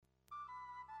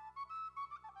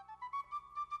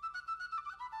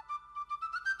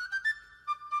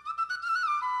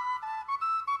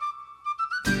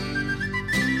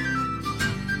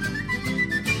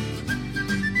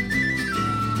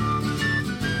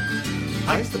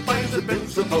I survived the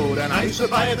builds the boat, and I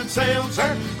survived and sailed,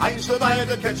 sir. I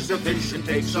survived the catches of fish and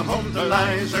takes them home to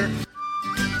lie, sir.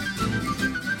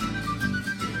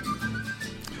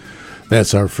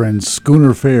 That's our friend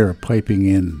Schooner Fair piping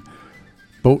in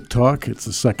Boat Talk. It's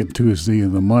the second Tuesday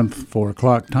of the month, 4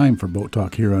 o'clock, time for Boat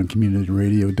Talk here on Community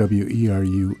Radio,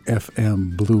 WERU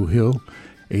FM Blue Hill,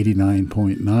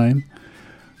 89.9.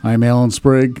 I'm Alan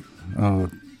Sprague,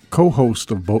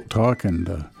 co-host of Boat Talk,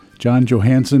 and John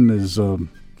Johansson is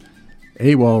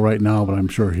AWOL right now, but I'm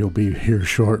sure he'll be here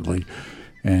shortly.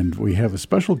 And we have a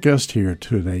special guest here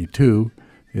today, too.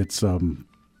 It's, well,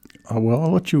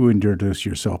 I'll let you introduce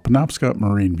yourself. Penobscot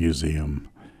Marine Museum.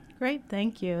 Great,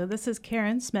 thank you. This is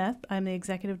Karen Smith. I'm the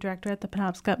executive director at the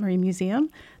Penobscot Marine Museum.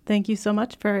 Thank you so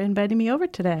much for inviting me over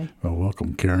today. Well,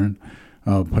 welcome, Karen.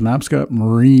 Penobscot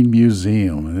Marine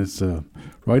Museum, and it's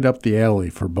right up the alley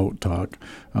for Boat Talk.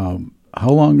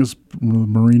 How long has the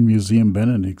Marine Museum been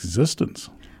in existence?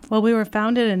 Well, we were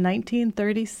founded in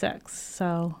 1936,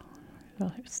 so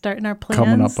we're starting our plans.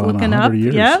 Coming up on 100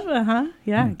 years.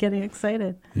 Yeah, getting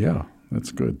excited. Yeah,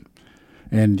 that's good.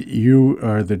 And you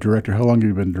are the director. How long have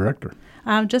you been director?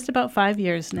 Just about 5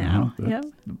 years now. Yep.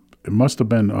 It must have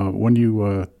been when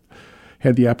you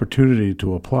had the opportunity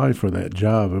to apply for that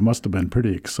job, it must have been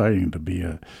pretty exciting to be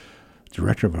a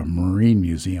director of a marine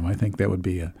museum. I think that would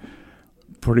be a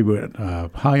pretty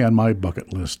high on my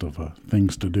bucket list of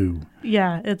things to do.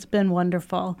 Yeah, it's been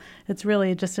wonderful. It's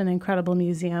really just an incredible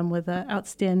museum with an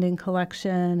outstanding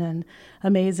collection and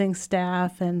amazing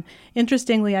staff. And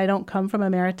interestingly, I don't come from a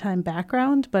maritime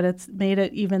background, but it's made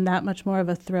it even that much more of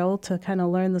a thrill to kind of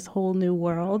learn this whole new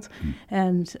world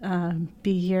and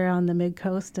be here on the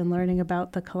Mid-Coast and learning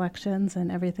about the collections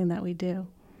and everything that we do.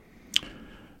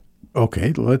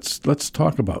 Okay, let's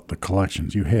talk about the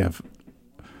collections. You have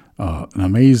an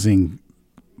amazing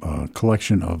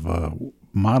collection of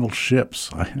model ships,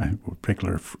 a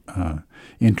particular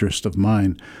interest of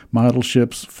mine. Model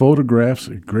ships, photographs,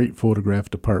 a great photograph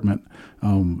department,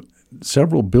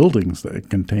 several buildings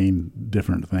that contain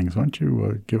different things. Why don't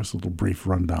you give us a little brief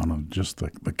rundown of just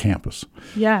the campus?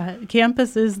 Yeah,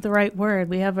 campus is the right word.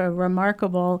 We have a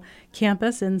remarkable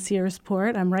campus in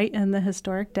Searsport. I'm right in the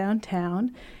historic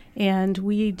downtown. And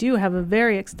we do have a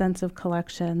very extensive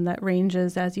collection that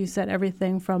ranges, as you said,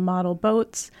 everything from model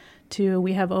boats to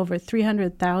we have over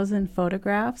 300,000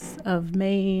 photographs of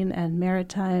Maine and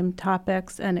maritime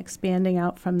topics and expanding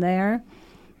out from there.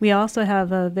 We also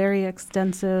have a very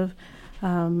extensive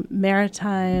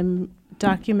maritime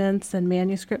documents and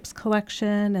manuscripts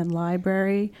collection and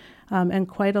library and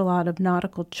quite a lot of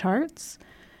nautical charts.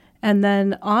 And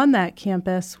then on that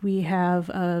campus, we have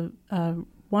a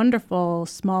wonderful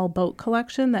small boat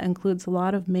collection that includes a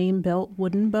lot of Maine-built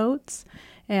wooden boats.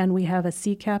 And we have a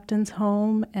sea captain's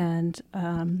home and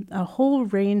a whole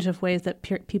range of ways that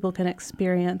people can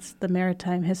experience the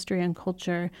maritime history and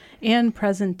culture and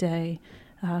present-day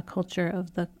culture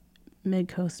of the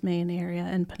Mid-Coast Maine area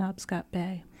and Penobscot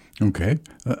Bay. Okay.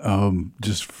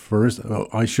 Just first,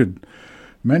 I should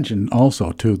mention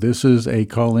also, too, this is a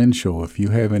call-in show. If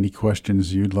you have any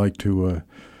questions you'd like to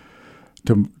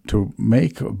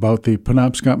make about the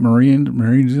Penobscot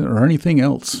Marine or anything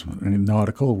else, any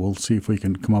nautical, we'll see if we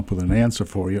can come up with an answer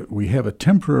for you. We have a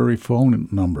temporary phone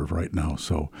number right now,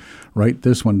 so write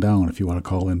this one down if you want to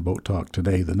call in Boat Talk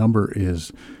today. The number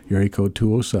is area code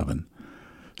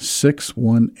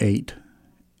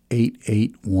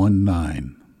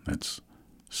 207-618-8819. That's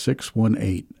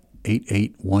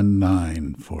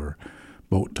 618-8819 for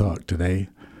Boat Talk today.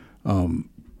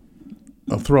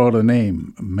 I'll throw out a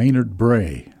name, Maynard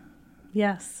Bray.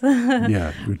 Yes.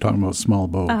 Yeah, we're talking about small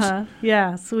boats.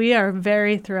 Yes, we are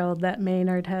very thrilled that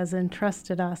Maynard has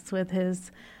entrusted us with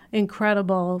his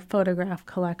incredible photograph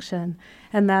collection.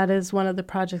 And that is one of the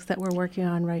projects that we're working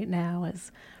on right now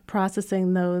is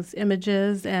processing those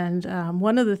images. And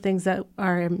one of the things that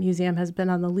our museum has been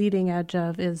on the leading edge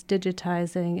of is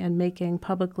digitizing and making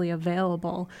publicly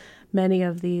available many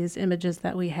of these images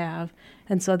that we have.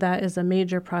 And so that is a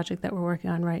major project that we're working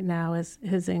on right now is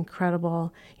his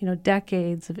incredible,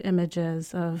 decades of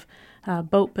images of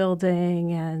boat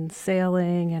building and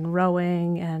sailing and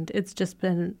rowing. And it's just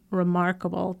been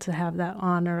remarkable to have that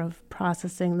honor of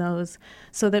processing those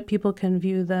so that people can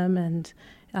view them and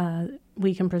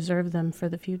we can preserve them for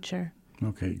the future.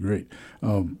 Okay, great.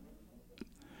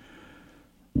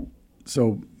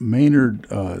 So Maynard,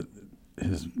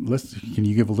 can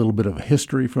you give a little bit of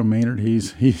history from Maynard?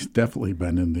 He's definitely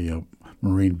been in the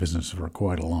marine business for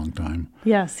quite a long time.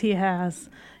 Yes, he has.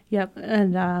 Yep,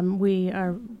 and we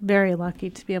are very lucky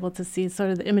to be able to see sort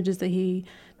of the images that he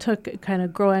took kind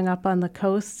of growing up on the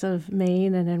coasts of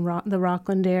Maine and in the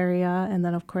Rockland area, and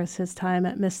then, of course, his time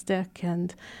at Mystic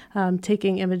and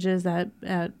taking images at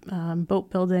boat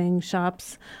building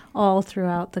shops all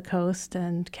throughout the coast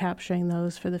and capturing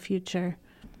those for the future.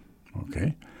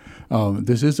 Okay.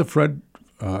 This is a Fred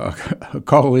a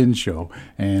call-in show,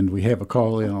 and we have a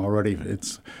call-in already.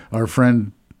 It's our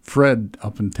friend Fred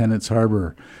up in Tennant's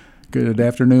Harbor. Good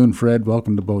afternoon, Fred.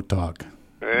 Welcome to Boat Talk.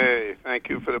 Hey, thank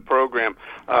you for the program.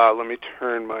 Let me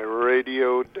turn my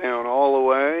radio down all the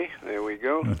way. There we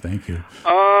go. Oh, thank you.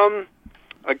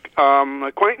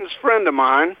 Acquaintance friend of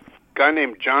mine, a guy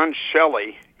named John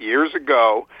Shelley, years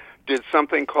ago, did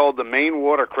something called the Maine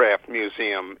Watercraft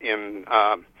Museum in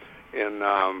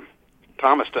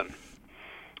Thomaston.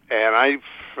 And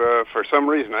for some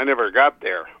reason, I never got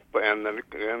there, and then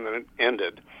it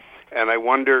ended. And I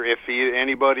wonder if you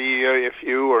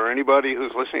or anybody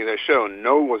who's listening to the show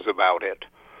knows about it.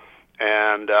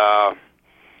 And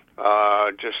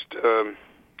I'd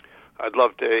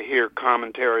love to hear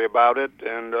commentary about it,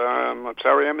 and I'm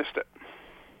sorry I missed it.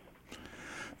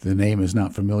 The name is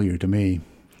not familiar to me.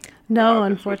 No,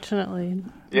 unfortunately.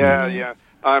 Yeah.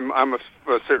 I'm a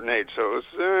certain age, so it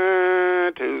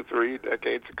was 2-3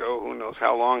 decades ago, who knows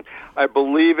how long. I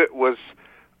believe it was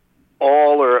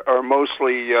all or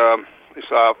mostly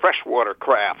freshwater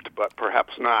craft, but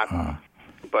perhaps not.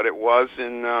 But it was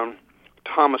in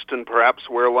Thomaston, perhaps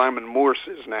where Lyman Morse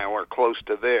is now, or close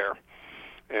to there.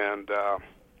 And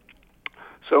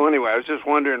so anyway, I was just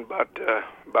wondering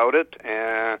about it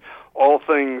and all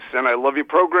things. And I love your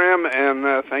program,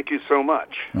 and thank you so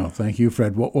much. Oh, thank you,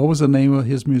 Fred. What was the name of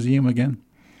his museum again?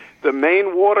 The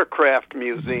Maine Watercraft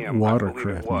Museum.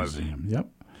 Watercraft Museum. Yep.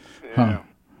 Yeah. Huh.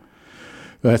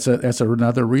 That's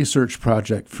another research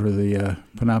project for the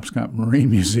Penobscot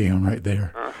Marine Museum right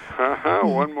there.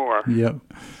 One more. Yep.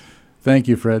 Thank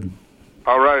you, Fred.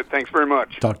 All right. Thanks very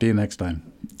much. Talk to you next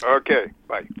time. Okay.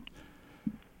 Bye.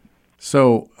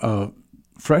 So,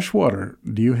 freshwater,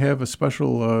 do you have a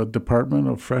special department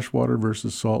of freshwater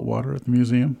versus saltwater at the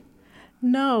museum?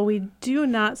 No, we do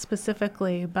not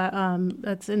specifically, but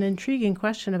that's an intriguing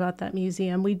question about that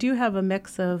museum. We do have a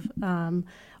mix of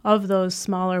those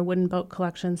smaller wooden boat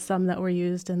collections, some that were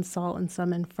used in salt and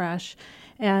some in fresh.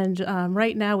 And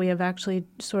right now we have actually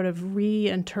sort of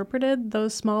reinterpreted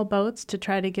those small boats to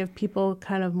try to give people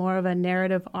kind of more of a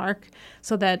narrative arc,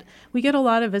 so that we get a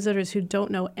lot of visitors who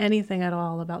don't know anything at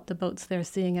all about the boats they're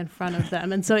seeing in front of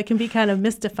them. And so it can be kind of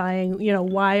mystifying,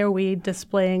 why are we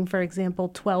displaying, for example,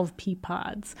 12 pea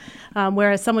pods?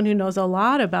 Whereas someone who knows a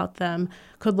lot about them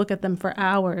could look at them for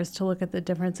hours to look at the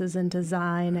differences in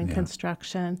design and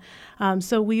construction.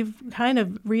 So we've kind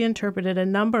of reinterpreted a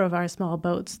number of our small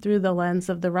boats through the lens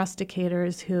of the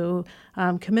rusticators who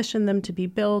commission them to be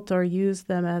built or use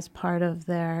them as part of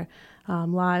their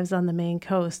lives on the Maine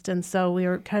coast. And so we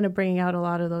were kind of bringing out a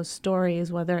lot of those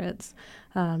stories, whether it's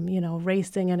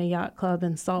racing in a yacht club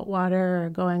in saltwater or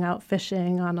going out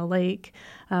fishing on a lake.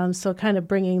 So kind of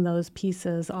bringing those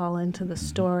pieces all into the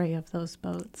story of those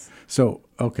boats. So,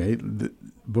 okay,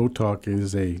 Boat Talk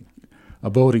is a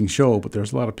boating show, but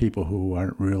there's a lot of people who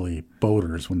aren't really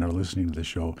boaters when they're listening to the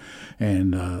show.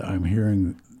 And I'm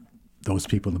hearing those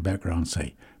people in the background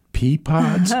say, pea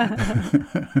pods?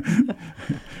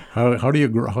 how do you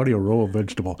roll a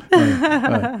vegetable?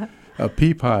 A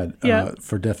pea pod,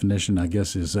 for definition, I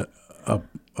guess, is a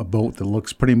boat that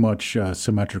looks pretty much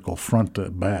symmetrical front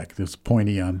to back. It's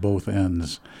pointy on both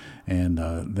ends, and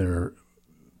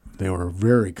they were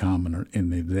very common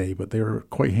in the day, but they were a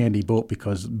quite handy boat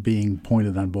because being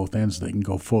pointed on both ends, they can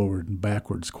go forward and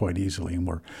backwards quite easily and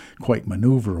were quite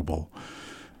maneuverable.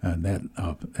 And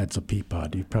that's a pea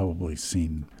pod. You've probably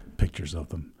seen pictures of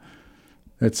them.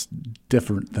 It's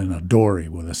different than a dory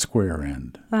with a square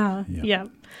end. Yeah.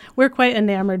 We're quite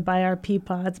enamored by our pea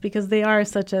pods because they are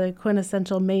such a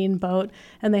quintessential Maine boat,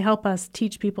 and they help us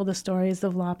teach people the stories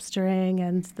of lobstering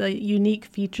and the unique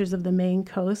features of the Maine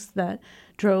coast that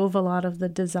drove a lot of the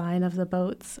design of the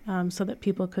boats, so that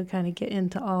people could kind of get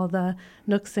into all the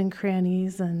nooks and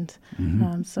crannies. And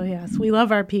so, yes, we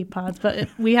love our pea pods, but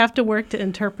we have to work to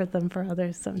interpret them for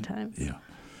others sometimes. Yeah.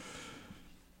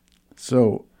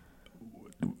 So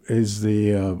is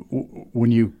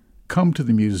when you come to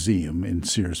the museum in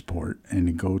Searsport and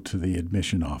you go to the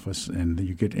admission office and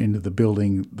you get into the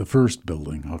building, the first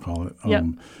building, I'll call it,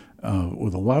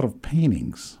 with a lot of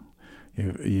paintings,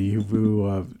 do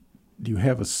you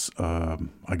have a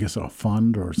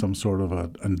fund or some sort of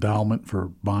an endowment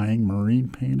for buying marine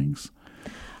paintings?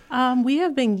 We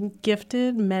have been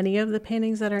gifted many of the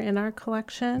paintings that are in our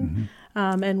collection.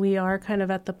 And we are kind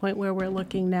of at the point where we're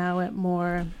looking now at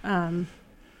more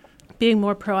being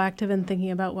more proactive and thinking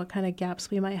about what kind of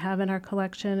gaps we might have in our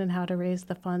collection and how to raise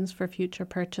the funds for future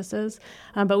purchases.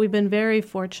 But we've been very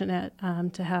fortunate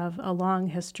to have a long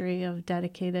history of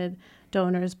dedicated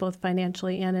donors, both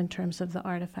financially and in terms of the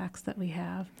artifacts that we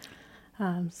have.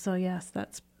 So yes,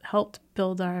 that's helped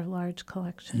build our large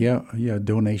collection. Yeah,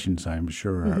 donations, I'm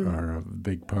sure, are a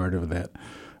big part of that.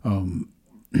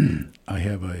 I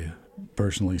have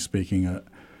personally speaking,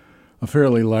 a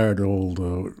fairly large old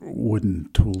wooden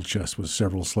tool chest with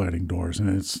several sliding doors,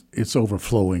 and it's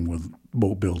overflowing with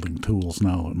boat building tools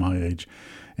now at my age.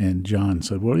 And John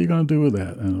said, "What are you going to do with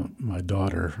that?" And my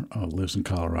daughter lives in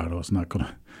Colorado. Is not going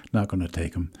to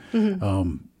take them.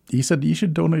 He said, "You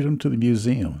should donate them to the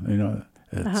museum."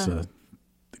 It's a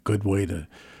good way to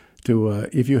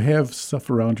if you have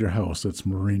stuff around your house that's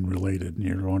marine related and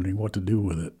you're wondering what to do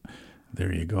with it,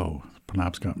 there you go.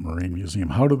 Penobscot Marine Museum.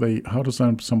 How does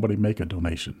somebody make a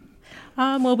donation?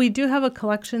 Well, we do have a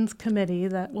collections committee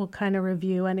that will kind of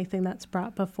review anything that's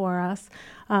brought before us.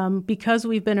 Because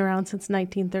we've been around since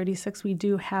 1936, we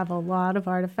do have a lot of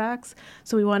artifacts,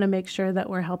 so we want to make sure that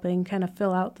we're helping kind of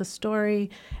fill out the story.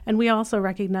 And we also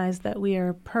recognize that we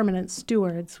are permanent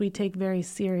stewards. We take very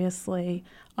seriously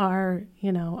our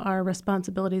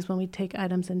responsibilities when we take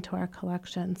items into our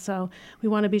collection. So we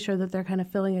want to be sure that they're kind of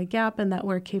filling a gap and that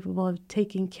we're capable of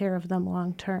taking care of them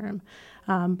long term.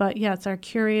 But yes, our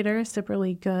curator,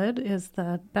 Sipperly Good, is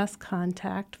the best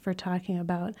contact for talking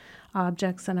about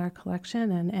objects in our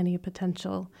collection and any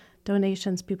potential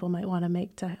donations people might want to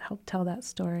make to help tell that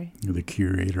story. The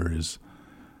curator is?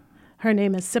 Her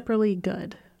name is Sipperly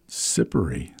Good.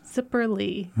 Sipperly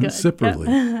Good. Sipperly.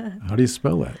 Yep. How do you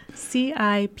spell that?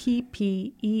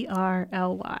 Cipperly.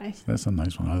 That's a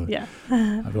nice one. Yeah.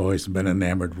 I've always been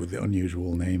enamored with the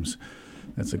unusual names.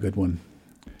 That's a good one.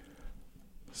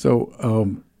 So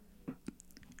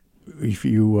if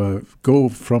you go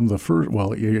from the first,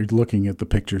 you're looking at the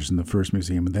pictures in the first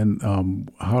museum, and then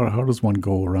how does one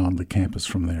go around the campus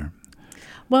from there?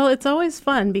 Well, it's always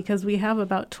fun because we have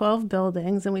about 12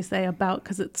 buildings, and we say about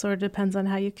because it sort of depends on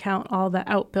how you count all the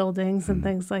outbuildings and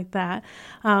things like that.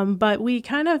 But we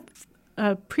kind of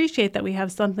appreciate that we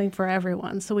have something for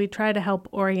everyone. So we try to help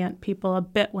orient people a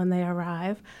bit when they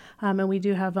arrive. And we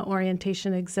do have an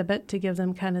orientation exhibit to give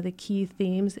them kind of the key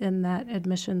themes in that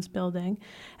admissions building.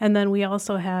 And then we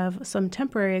also have some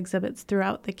temporary exhibits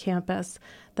throughout the campus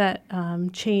that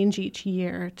change each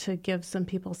year to give some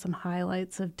people some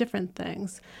highlights of different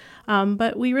things.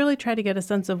 But we really try to get a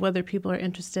sense of whether people are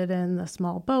interested in the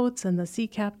small boats and the sea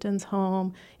captain's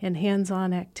home, in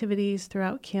hands-on activities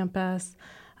throughout campus,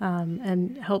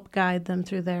 and help guide them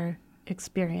through their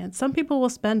experience. Some people will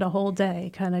spend a whole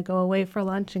day, kind of go away for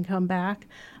lunch and come back,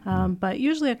 but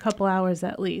usually a couple hours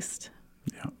at least.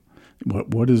 Yeah.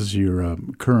 What is your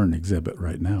current exhibit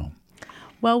right now?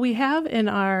 Well, we have in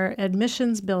our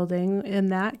admissions building, in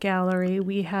that gallery,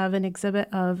 we have an exhibit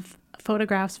of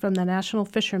photographs from the National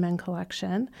Fisherman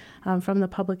Collection, from the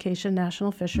publication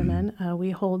National Fisherman. We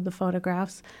hold the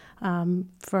photographs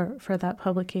for that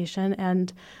publication,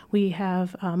 and we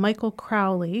have Michael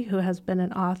Crowley, who has been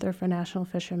an author for National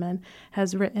Fisherman,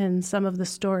 has written some of the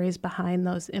stories behind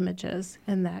those images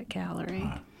in that gallery.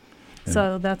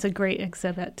 So that's a great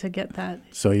exhibit to get that.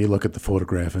 So you look at the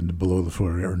photograph, and below the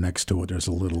photograph or next to it, there's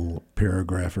a little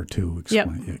paragraph or two. Yep.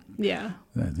 Yeah.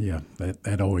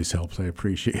 That always helps. I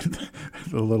appreciate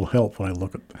the little help when I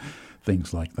look at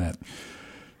things like that.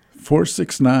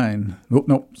 469.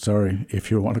 Sorry. If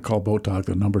you want to call Boat Talk,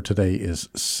 the number today is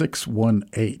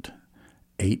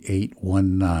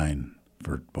 618-8819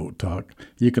 for Boat Talk.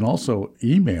 You can also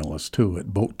email us too at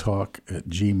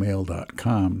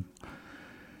boattalk@gmail.com.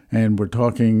 And we're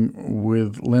talking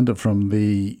with Linda from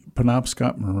the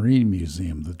Penobscot Marine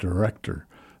Museum, the director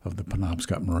of the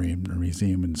Penobscot Marine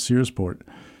Museum in Searsport.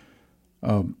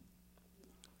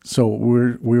 So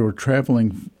we were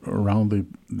traveling around the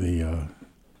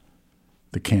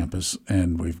campus,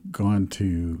 and we've gone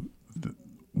to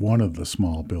one of the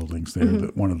small buildings there,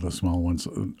 one of the small ones.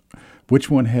 Which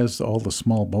one has all the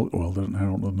small boats? Well, I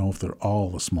don't know if they're all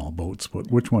the small boats, but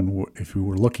which one, if you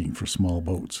were looking for small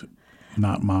boats?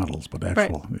 Not models, but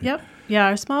actual. Right. Yep. Yeah,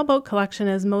 our small boat collection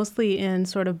is mostly in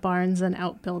sort of barns and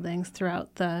outbuildings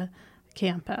throughout the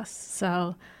campus.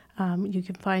 So you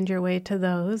can find your way to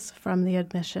those from the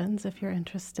admissions if you're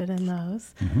interested in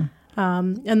those.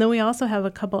 And then we also have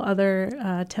a couple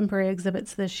other temporary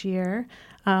exhibits this year.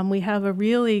 We have a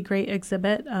really great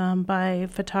exhibit by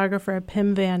photographer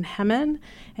Pim Van Hemmen,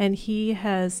 and he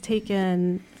has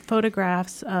taken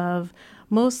photographs of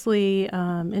mostly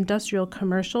industrial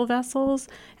commercial vessels,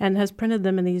 and has printed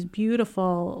them in these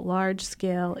beautiful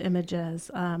large-scale images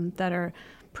that are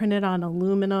printed on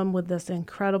aluminum with this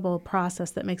incredible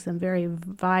process that makes them very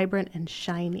vibrant and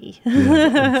shiny.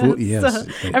 Yes. So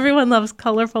everyone loves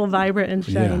colorful, vibrant, and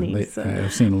shiny. Yeah,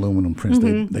 I've seen aluminum prints.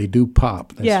 They do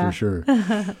pop, that's for sure.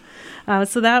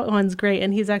 So that one's great,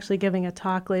 and he's actually giving a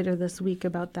talk later this week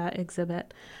about that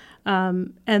exhibit.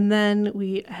 And then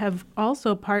we have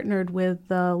also partnered with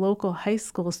the local high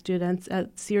school students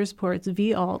at Searsport's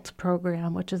VALT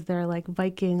program, which is their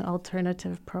Viking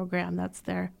alternative program. That's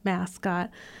their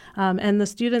mascot. And the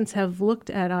students have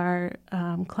looked at our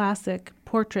classic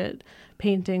portrait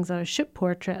paintings, our ship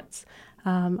portraits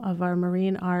of our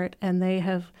marine art, and they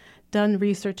have done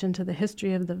research into the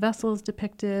history of the vessels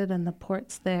depicted and the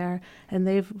ports there, and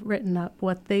they've written up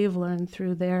what they've learned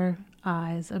through their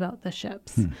eyes about the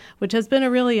ships, which has been a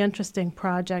really interesting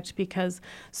project because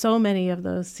so many of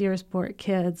those Searsport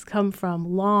kids come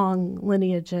from long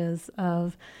lineages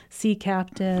of sea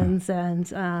captains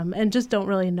and just don't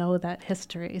really know that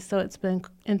history. So it's been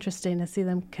interesting to see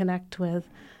them connect with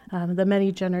the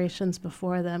many generations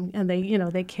before them, and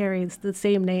they carry the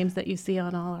same names that you see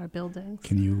on all our buildings.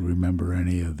 Can you remember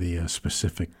any of the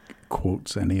specific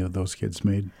quotes any of those kids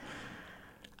made?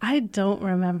 I don't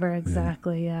remember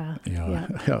exactly. Yeah.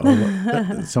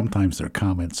 Sometimes their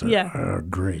comments are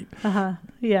great.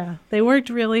 Yeah, they worked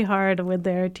really hard with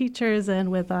their teachers and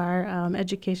with our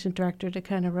education director to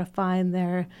kind of refine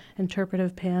their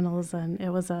interpretive panels, and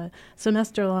it was a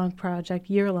semester-long project,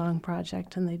 year-long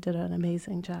project, and they did an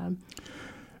amazing job.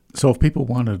 So if people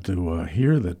wanted to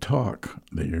hear the talk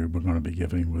that you're going to be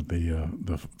giving with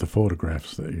the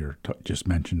photographs that you just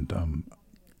mentioned,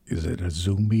 is it a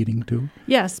Zoom meeting too?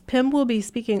 Yes, Pim will be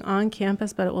speaking on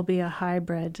campus, but it will be a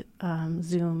hybrid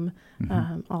Zoom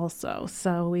also.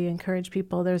 So we encourage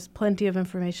people. There's plenty of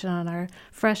information on our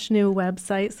fresh new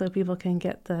website, so people can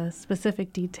get the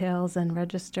specific details and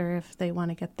register if they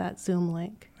want to get that Zoom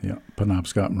link. Yeah,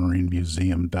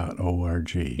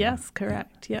 PenobscotMarineMuseum.org. Yes,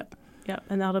 correct. Yep.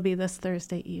 And that'll be this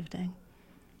Thursday evening.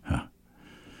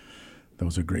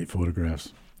 Those are great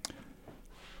photographs.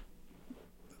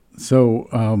 So,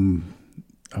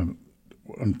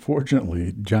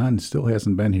 unfortunately, John still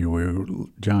hasn't been here.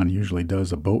 John usually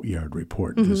does a boatyard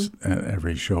report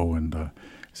every show, and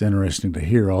it's interesting to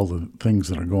hear all the things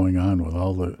that are going on with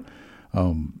all the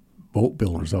boat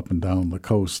builders up and down the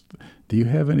coast. Do you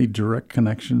have any direct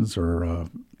connections or,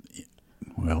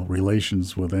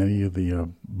 relations with any of the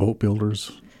boat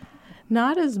builders?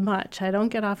 Not as much. I don't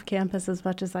get off campus as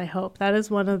much as I hope. That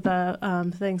is one of the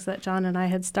things that John and I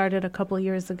had started a couple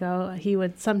years ago. He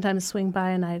would sometimes swing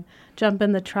by and I'd jump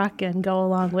in the truck and go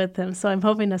along with him. So I'm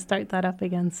hoping to start that up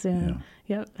again soon.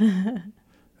 Yeah. Yep.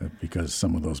 Because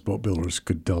some of those boat builders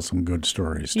could tell some good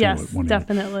stories too. Yes,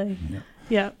 definitely.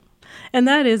 Yep. And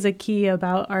that is a key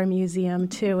about our museum,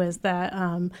 too, is that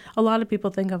a lot of people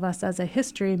think of us as a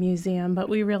history museum, but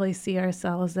we really see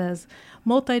ourselves as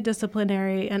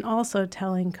multidisciplinary and also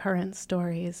telling current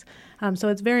stories. So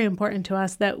it's very important to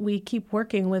us that we keep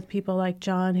working with people like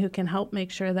John who can help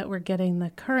make sure that we're getting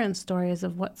the current stories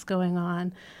of what's going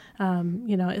on.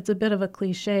 It's a bit of a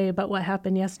cliche, but what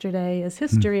happened yesterday is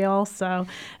history also.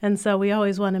 And so we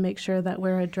always want to make sure that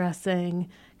we're addressing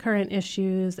current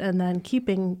issues and then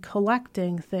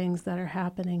collecting things that are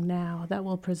happening now that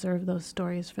will preserve those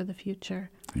stories for the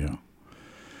future. Yeah.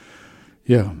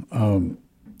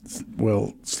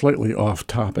 Well, slightly off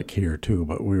topic here too,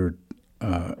 but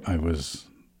I was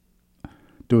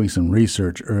doing some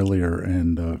research earlier,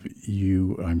 and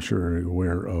I'm sure are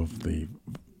aware of the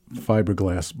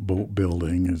fiberglass boat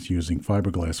building is using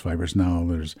fiberglass fibers. Now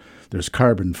there's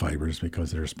carbon fibers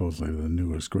because they're supposedly the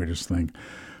newest, greatest thing.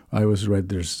 I always read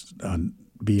there's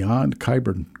beyond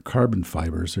carbon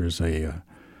fibers. There's a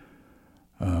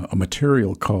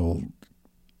material called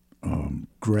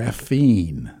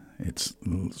graphene. It's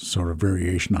sort of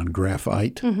variation on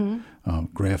graphite.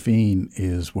 Graphene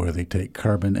is where they take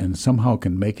carbon and somehow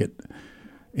can make it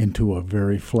into a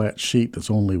very flat sheet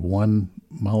that's only one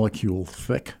molecule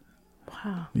thick.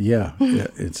 Wow. Yeah,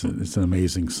 it's an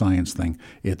amazing science thing.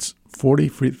 It's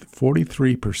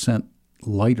 43%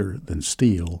 lighter than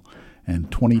steel and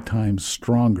 20 times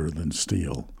stronger than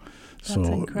steel. That's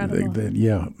incredible.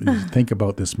 Think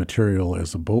about this material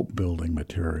as a boat building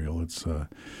material. It's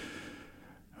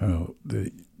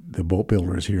the boat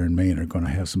builders here in Maine are going to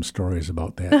have some stories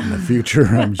about that in the future,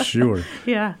 I'm sure.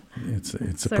 Yeah.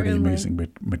 It's a pretty amazing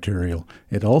material.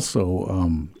 It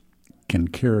also can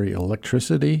carry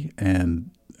electricity, and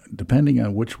depending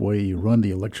on which way you run the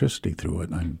electricity through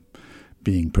it, I'm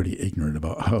being pretty ignorant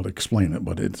about how to explain it,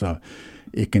 but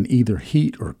it can either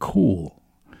heat or cool.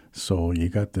 So you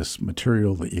got this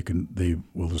material that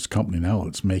this company now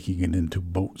that's making it into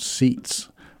boat seats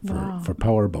for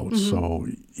power boats. So,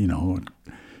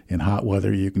 in hot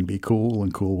weather you can be cool,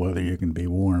 and cool weather you can be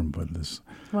warm. But this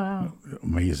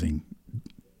amazing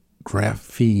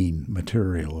graphene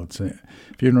material. If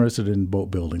you're interested in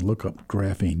boat building, look up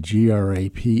graphene,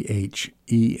 Graphene.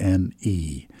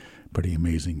 Pretty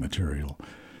amazing material.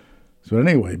 So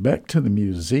anyway, back to the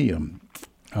museum.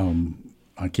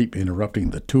 I keep interrupting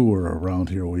the tour around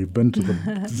here. We've been to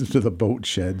the to the boat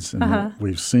sheds, and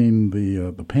we've seen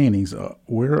the paintings.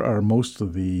 Where are most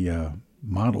of the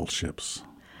model ships?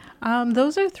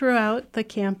 Those are throughout the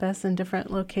campus in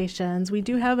different locations. We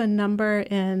do have a number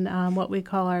in what we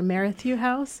call our Merrithew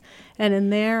House, and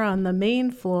in there on the main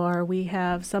floor we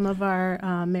have some of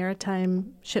our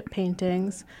maritime ship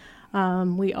paintings.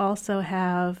 We also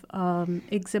have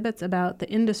exhibits about the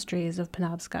industries of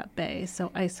Penobscot Bay, so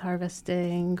ice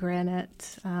harvesting,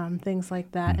 granite, things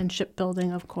like that, and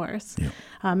shipbuilding, of course. Yeah.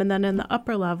 And then in the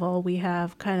upper level, we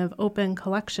have kind of open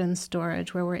collection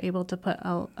storage where we're able to put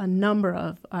a number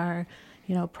of our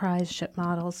prize ship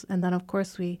models. And then, of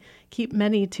course, we keep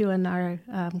many, too, in our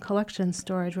collection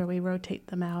storage where we rotate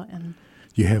them out. And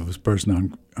you have this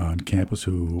person on campus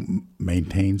who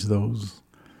maintains those?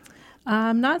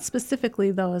 Not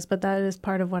specifically those, but that is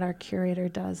part of what our curator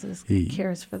does, is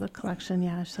cares for the collection.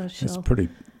 Yeah, so she'll. It's pretty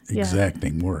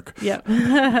exacting work. Yep.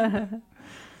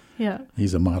 Yeah.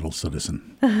 He's a model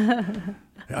citizen.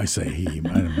 I say he.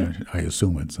 I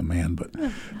assume it's a man, but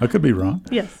I could be wrong.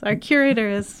 Yes, our curator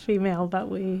is female, but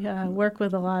we work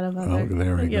with a lot of other. Oh,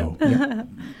 there we go. Yeah.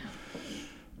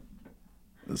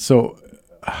 So,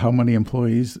 how many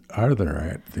employees are there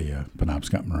at the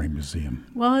Penobscot Marine Museum?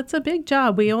 Well, it's a big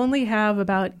job. We only have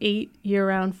about 8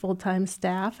 year-round full-time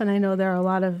staff, and I know there are a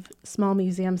lot of small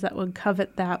museums that would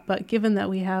covet that, but given that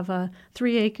we have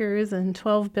 3 acres and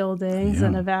 12 buildings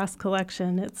and a vast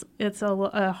collection, it's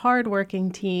a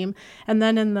hard-working team. And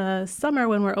then in the summer,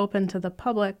 when we're open to the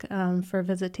public for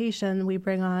visitation, we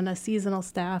bring on a seasonal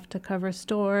staff to cover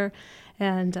store.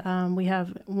 And we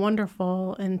have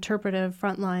wonderful interpretive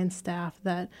frontline staff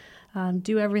that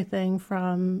do everything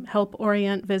from help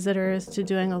orient visitors to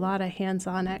doing a lot of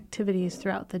hands-on activities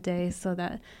throughout the day so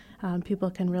that people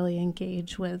can really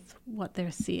engage with what they're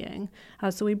seeing.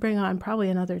 So we bring on probably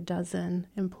another 12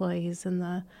 employees in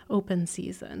the open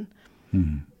season.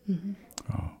 Mm-hmm. Mm-hmm.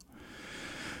 Oh,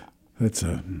 that's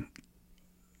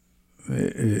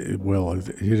it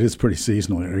is pretty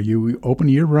seasonal. Are you open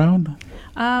year-round?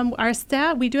 Our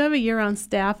staff, we do have a year-round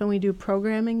staff, and we do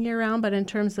programming year-round, but in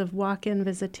terms of walk-in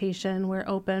visitation, we're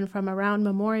open from around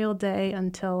Memorial Day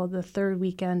until the 3rd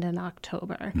weekend in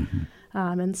October. Mm-hmm.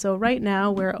 And so right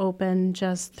now we're open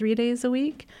just 3 days a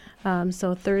week,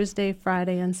 so Thursday,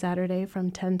 Friday, and Saturday from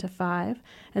 10 to 5.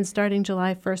 And starting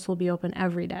July 1st, we'll be open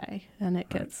every day, and it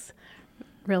gets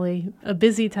really a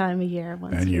busy time of year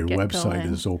once and your website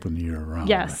going. Is open year-round.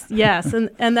 Yes, right? Yes,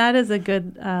 and that is a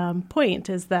good point,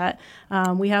 is that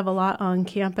we have a lot on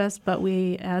campus, but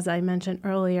we, as I mentioned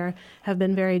earlier, have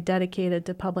been very dedicated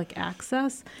to public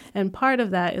access, and part of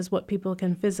that is what people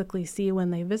can physically see when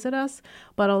they visit us,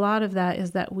 but a lot of that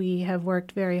is that we have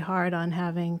worked very hard on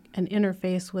having an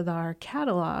interface with our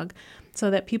catalog so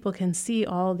that people can see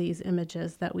all these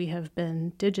images that we have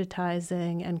been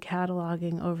digitizing and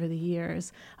cataloging over the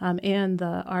years, and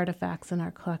the artifacts in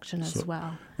our collection as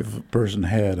well. If a person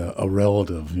had a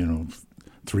relative,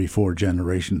 3-4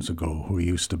 generations ago, who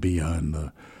used to be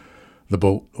on the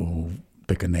boat,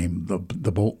 pick a name,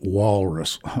 the boat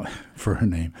Walrus for her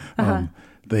name,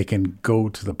 they can go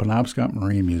to the Penobscot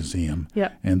Marine Museum,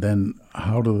 and then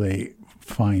how do they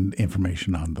find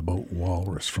information on the boat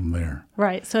Walrus from there?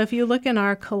 Right. So if you look in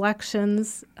our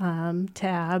collections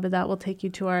tab, that will take you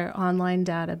to our online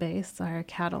database, our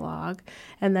catalog,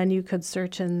 and then you could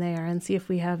search in there and see if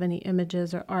we have any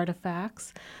images or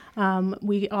artifacts.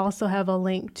 We also have a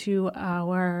link to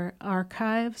our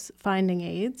archives finding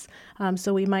aids.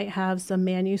 So we might have some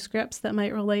manuscripts that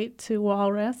might relate to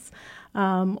Walrus.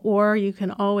 Or you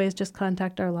can always just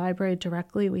contact our library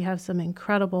directly. We have some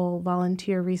incredible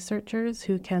volunteer researchers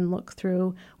who can look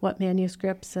through what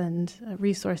manuscripts and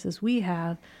resources we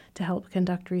have to help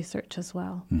conduct research as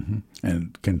well. Mm-hmm.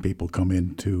 And can people come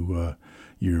into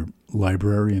your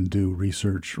library and do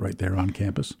research right there on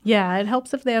campus? Yeah, it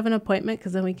helps if they have an appointment,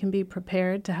 because then we can be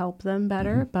prepared to help them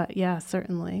better. Mm-hmm. But yeah,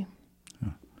 certainly.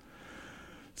 Yeah.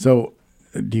 So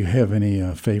do you have any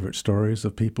favorite stories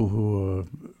of people who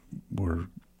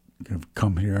have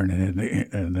come here and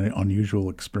had an unusual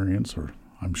experience, or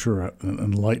I'm sure an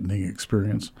enlightening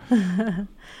experience?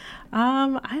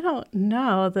 I don't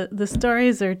know. The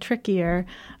stories are trickier,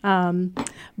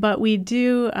 but we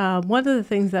do. One of the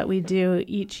things that we do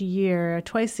each year,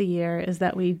 twice a year, is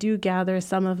that we do gather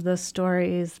some of the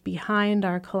stories behind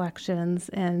our collections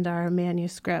and our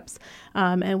manuscripts,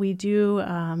 and we do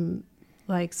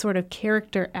like sort of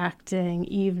character acting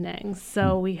evenings.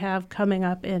 So we have coming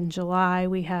up in July,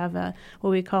 we have what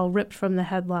we call Ripped from the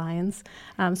Headlines.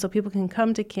 So people can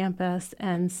come to campus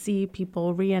and see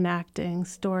people reenacting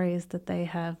stories that they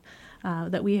have,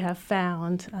 that we have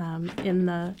found in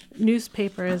the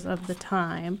newspapers of the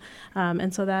time.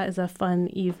 And so that is a fun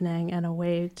evening and a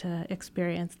way to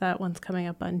experience. That one's coming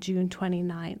up on June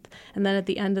 29th. And then at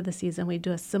the end of the season, we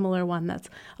do a similar one that's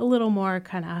a little more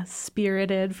kind of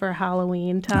spirited for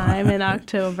Halloween time in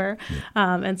October.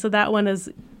 And so that one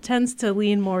tends to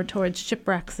lean more towards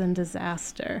shipwrecks and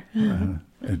disaster. And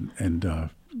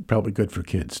probably good for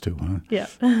kids too, huh? Yeah.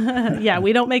 Yeah,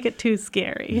 we don't make it too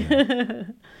scary. Yeah.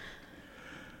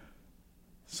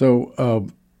 So,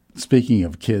 speaking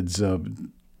of kids,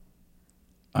 I'm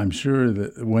sure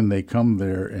that when they come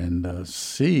there and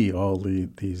see all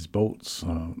these boats,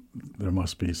 there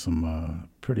must be some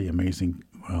pretty amazing,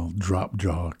 drop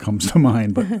jaw comes to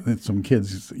mind, but some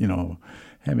kids,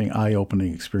 having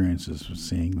eye-opening experiences with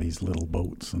seeing these little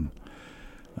boats and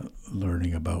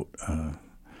learning about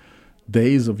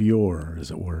days of yore,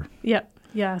 as it were. Yep.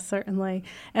 Yeah, certainly.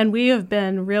 And we have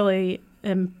been really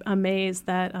amazed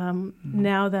that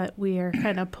now that we are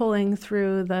kind of pulling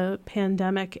through the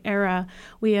pandemic era,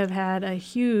 we have had a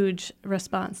huge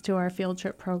response to our field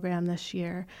trip program this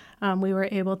year. We were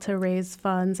able to raise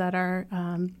funds at our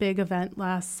big event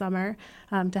last summer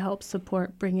to help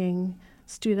support bringing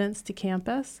students to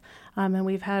campus. And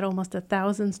we've had almost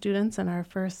 1,000 students in our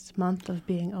first month of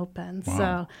being open. Wow.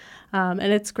 So, and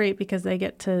it's great because they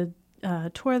get to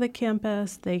tour the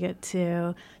campus. They get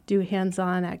to do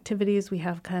hands-on activities. We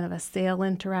have kind of a sail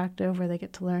interactive where they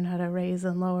get to learn how to raise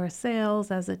and lower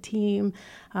sails as a team,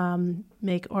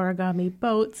 make origami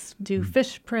boats, do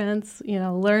fish prints,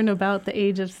 learn about the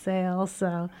age of sail.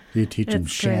 So do you teach them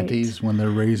shanties great when they're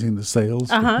raising the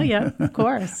sails? Yeah, of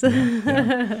course.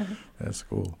 Yeah. That's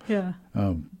cool. Yeah.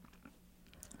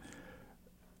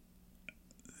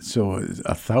 So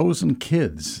 1,000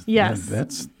 kids. Yes,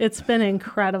 That's it's been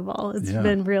incredible. It's Yeah.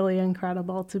 been really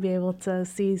incredible to be able to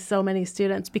see so many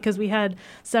students because we had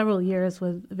several years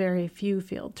with very few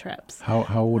field trips.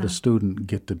 How would a student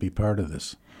get to be part of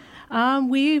this?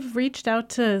 We've reached out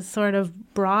to sort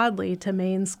of broadly to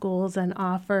main schools and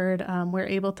offered.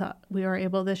 We were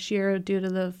able this year, due to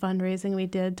the fundraising we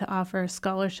did, to offer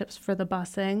scholarships for the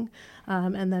busing,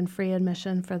 and then free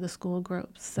admission for the school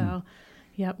groups. So.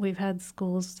 Yep, we've had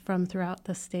schools from throughout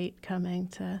the state coming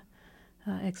to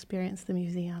experience the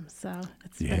museum, so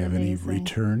it's Do you been have amazing. any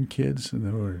return kids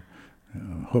that were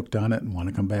hooked on it and want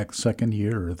to come back second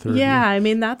year or third Yeah, year? I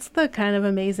mean, that's the kind of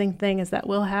amazing thing is that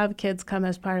we'll have kids come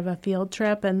as part of a field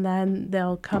trip, and then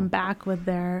they'll come back with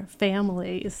their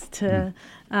families to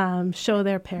show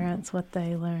their parents what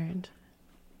they learned.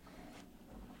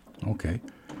 Okay.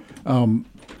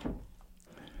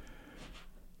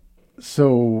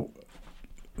 So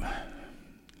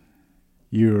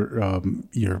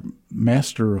your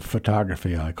master of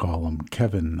photography, I call him,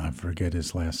 Kevin, I forget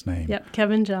his last name. Yep,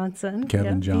 Kevin Johnson.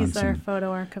 Kevin Yep, he's our Johnson.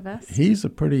 photo archivist. He's a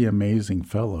pretty amazing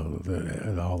fellow,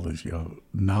 all this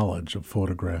knowledge of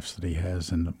photographs that he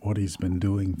has and what he's been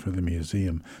doing for the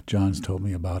museum. John's told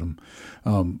me about him.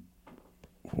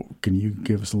 Can you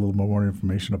give us a little more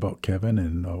information about Kevin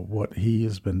and what he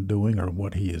has been doing or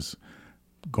what he is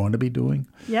going to be doing?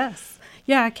 Yes.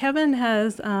 Yeah, Kevin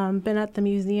has been at the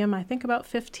museum, I think, about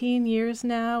 15 years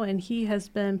now, and he has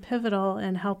been pivotal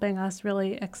in helping us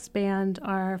really expand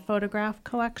our photograph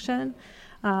collection.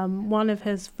 One of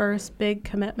his first big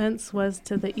commitments was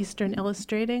to the Eastern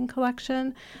Illustrating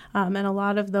collection, and a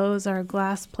lot of those are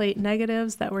glass plate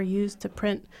negatives that were used to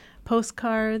print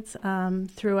postcards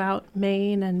throughout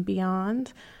Maine and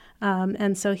beyond.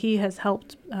 And so he has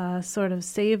helped sort of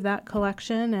save that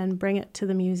collection and bring it to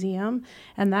the museum.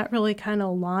 And that really kind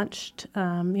of launched,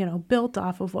 built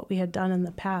off of what we had done in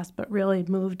the past, but really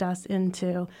moved us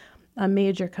into a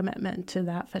major commitment to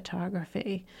that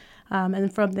photography.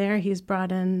 And from there, he's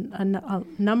brought in a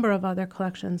number of other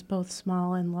collections, both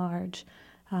small and large,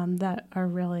 that are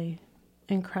really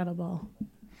incredible.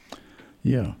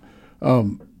 Yeah.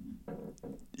 I'm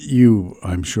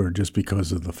sure just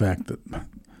because of the fact that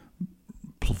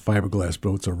fiberglass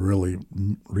boats are really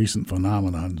recent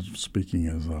phenomenon, speaking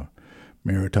as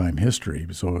maritime history.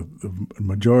 So the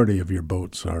majority of your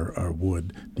boats are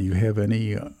wood. Do you have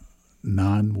any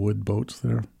non-wood boats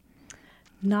there?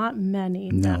 Not many.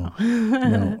 No.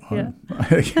 No. Yeah.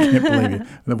 I can't believe it.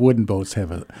 The wooden boats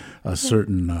have a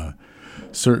certain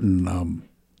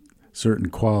certain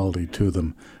quality to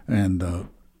them, and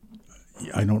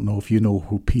I don't know if you know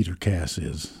who Peter Cass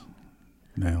is.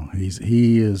 Now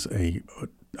he is a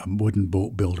wooden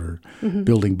boat builder,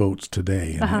 building boats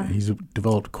today, and he's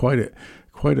developed quite a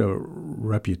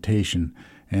reputation.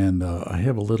 And I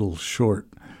have a little short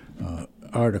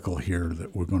article here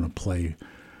that we're going to play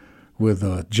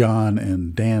with John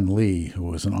and Dan Lee, who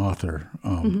was an author,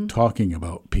 talking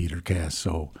about Peter Cass.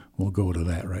 So we'll go to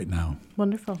that right now.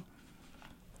 Wonderful.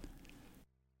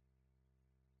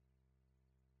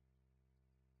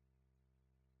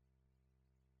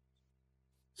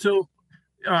 So,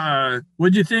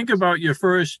 what'd you think about your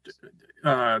first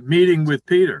meeting with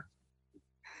Peter?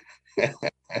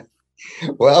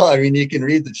 Well, I mean, you can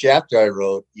read the chapter I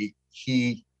wrote.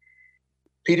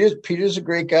 Peter's a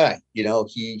great guy. You know,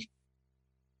 he's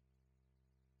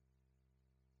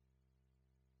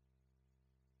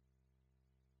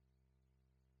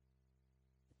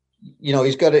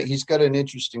got an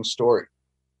interesting story,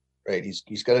 right?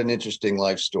 He's got an interesting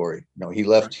life story. You know, he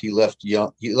left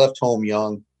home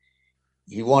young.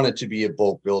 He wanted to be a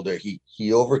boat builder.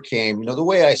 He overcame, the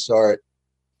way I saw it,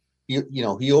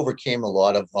 he overcame a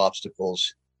lot of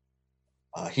obstacles.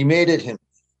 He made it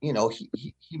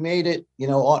he made it,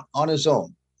 on his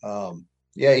own.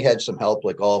 Yeah, he had some help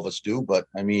like all of us do, but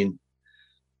I mean,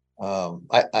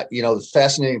 the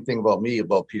fascinating thing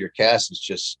about Peter Cass is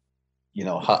just,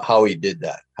 how he did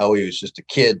that, how he was just a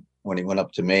kid when he went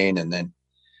up to Maine. And then,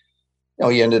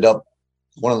 he ended up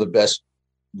one of the best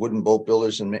wooden boat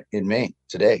builders in Maine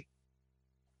today.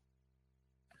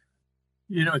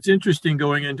 It's interesting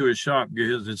going into his shop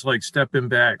because it's like stepping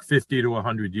back 50 to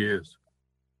 100 years.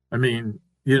 I mean,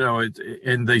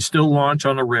 and they still launch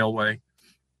on a railway,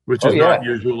 which is not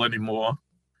usual anymore.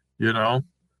 The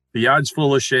yard's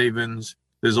full of shavings.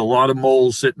 There's a lot of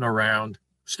moles sitting around,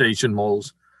 station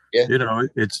moles. Yeah.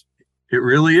 It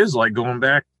really is like going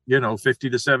back, 50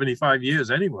 to 75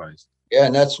 years anyways. Yeah,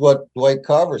 and that's what Dwight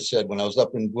Carver said when I was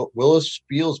up in Willis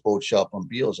Beal's boat shop on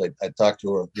Beals. I talked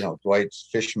to Dwight's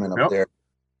fisherman up there.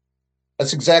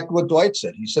 That's exactly what Dwight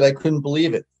said. He said, I couldn't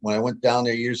believe it. When I went down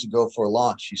there years ago for a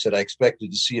launch, he said, I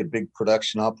expected to see a big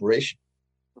production operation.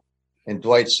 And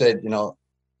Dwight said,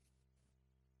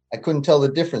 I couldn't tell the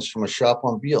difference from a shop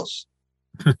on Beals.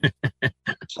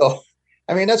 So,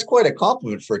 I mean, that's quite a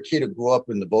compliment for a kid who grew up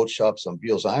in the boat shops on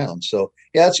Beals Island. So,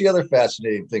 yeah, that's the other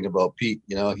fascinating thing about Pete.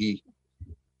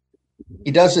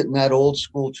 He does it in that old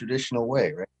school traditional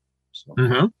way, right? So.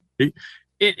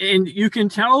 And you can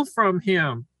tell from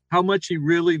him how much he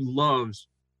really loves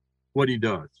what he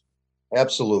does.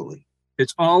 Absolutely.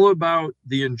 It's all about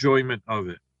the enjoyment of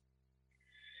it.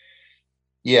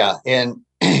 Yeah. And,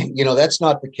 that's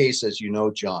not the case, as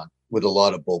John, with a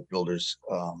lot of boat builders.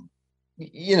 One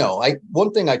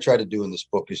thing I try to do in this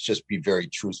book is just be very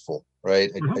truthful,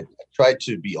 right? I try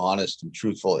to be honest and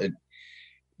truthful. And,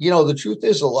 the truth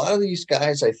is a lot of these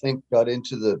guys, I think, got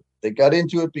into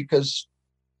it because,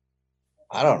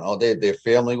 I don't know, their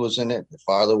family was in it. Their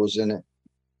father was in it.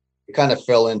 They kind of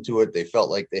fell into it. They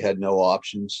felt like they had no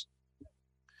options.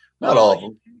 Not all of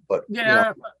them, but.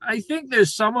 Yeah, I think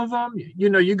there's some of them,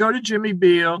 you go to Jimmy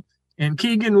Beal and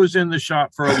Keegan was in the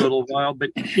shop for a little while,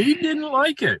 but he didn't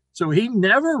like it. So he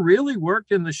never really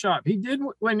worked in the shop. He did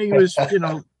when he was,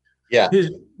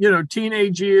 his,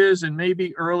 teenage years and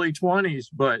maybe early 20s.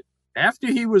 But after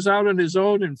he was out on his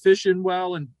own and fishing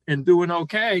well and doing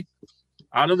okay,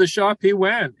 out of the shop he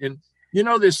went. And,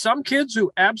 there's some kids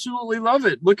who absolutely love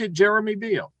it. Look at Jeremy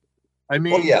Beal. I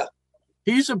mean,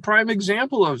 he's a prime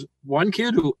example of one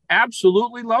kid who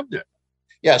absolutely loved it.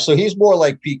 Yeah, so he's more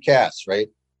like Pete Cass, right?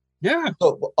 Yeah.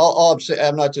 So all I'm saying,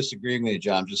 I'm not disagreeing with you,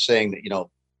 John. I'm just saying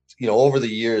that, over the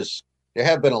years, there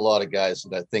have been a lot of guys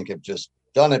that I think have just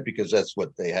done it because that's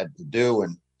what they had to do,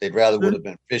 and they'd rather would have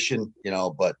been fishing,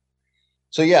 but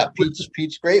so yeah,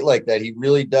 Pete's great like that. He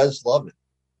really does love it.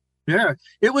 Yeah,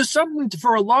 it was something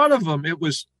for a lot of them. It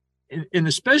was, and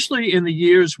especially in the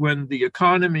years when the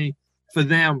economy for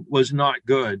them was not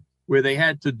good, where they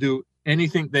had to do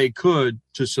anything they could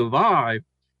to survive.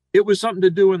 It was something to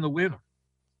do in the winter.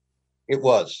 It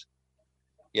was.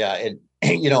 Yeah. And,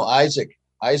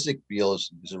 Isaac Beal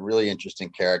is a really interesting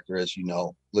character, as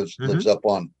lives up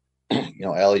on,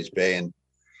 Alley's Bay. And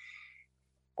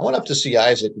I went up to see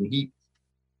Isaac, and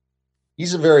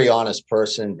he's a very honest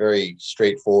person, very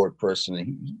straightforward person. And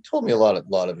he told me a lot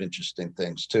of interesting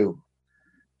things too,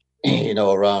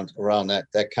 around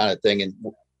that kind of thing. And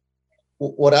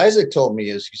what Isaac told me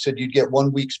is, he said, you'd get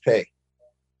 1 week's pay.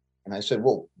 And I said,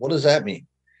 well, what does that mean?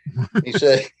 He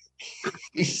said,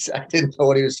 I didn't know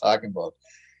what he was talking about.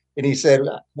 And he said,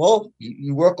 well,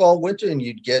 you work all winter and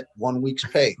you'd get 1 week's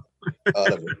pay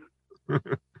out of it.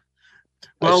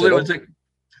 Well, said, there was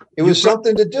it was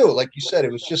something to do. Like you said,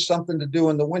 it was just something to do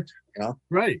in the winter, you know?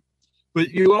 Right. But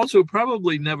you also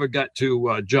probably never got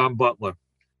to John Butler.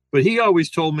 But he always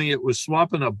told me it was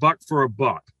swapping a buck for a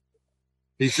buck.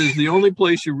 He says the only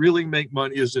place you really make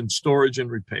money is in storage and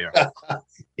repair.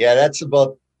 Yeah, that's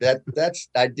about that.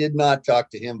 I did not talk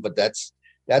to him, but that's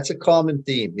a common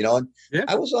theme, you know. And yeah.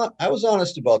 I was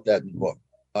honest about that in the book.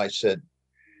 I said,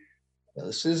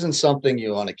 this isn't something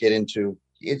you want to get into.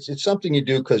 It's something you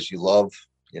do because you love,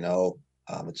 you know.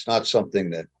 It's not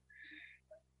something that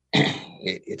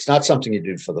it's not something you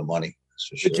do for the money.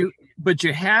 For sure. But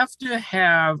you have to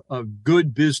have a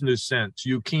good business sense.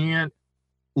 You can't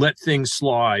let things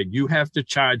slide. You have to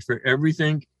charge for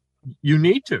everything you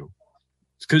need to,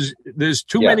 because there's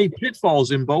too many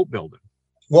pitfalls in boat building.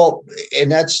 Well,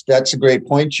 and that's a great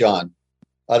point, John.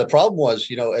 The problem was,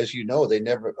 you know, as you know, they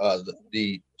never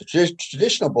the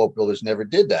traditional boat builders never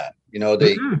did that. You know,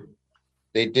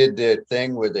 they did their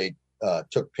thing where they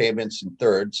took payments in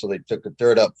thirds. So they took a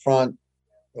third up front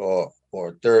or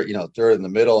third, you know, third in the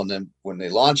middle. And then when they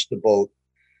launched the boat,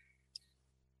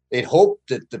 they'd hoped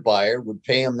that the buyer would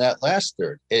pay him that last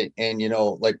third. And you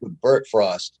know, like with Bert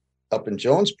Frost up in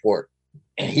Jonesport,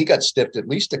 he got stiffed at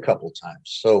least a couple times.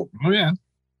 So,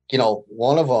 you know,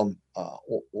 one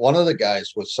of the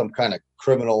guys was some kind of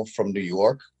criminal from New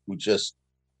York who just,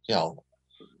 you know,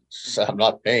 said, I'm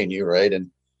not paying you, right?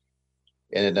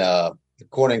 And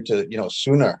according to, you know,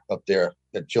 Sooner up there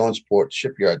at Jonesport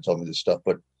shipyard told me this stuff.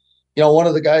 But, you know, one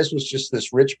of the guys was just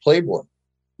this rich playboy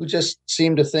who just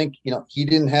seemed to think, you know, he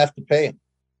didn't have to pay him.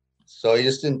 So he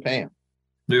just didn't pay him.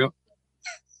 Yeah.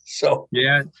 So,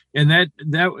 yeah. And that,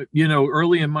 you know,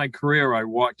 early in my career, I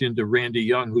walked into Randy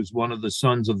Young, who's one of the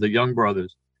sons of the Young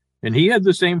brothers. And he had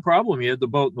the same problem. He had the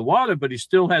boat in the water, but he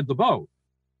still had the boat.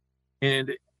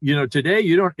 And, you know, today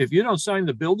if you don't sign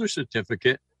the builder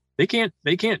certificate, they can't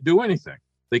do anything.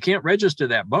 They can't register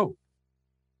that boat.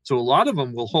 So a lot of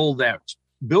them will hold that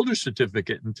builder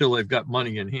certificate until they've got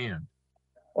money in hand.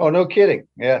 Oh, no kidding.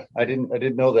 Yeah. I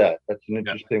didn't know that. That's an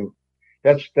interesting,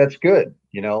 that's good.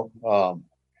 You know,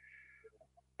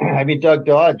 I mean, Doug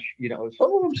Dodge, you know,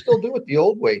 some of them still do it the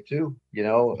old way too, you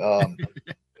know.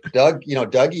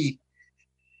 Dougie,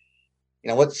 you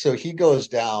know what? So he goes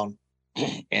down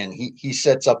and he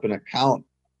sets up an account,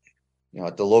 you know,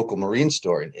 at the local marine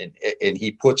store, and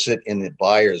he puts it in the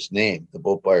buyer's name, the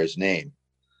boat buyer's name.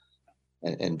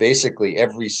 And basically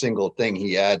every single thing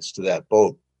he adds to that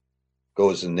boat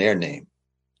goes in their name.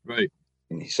 Right.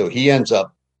 And so he ends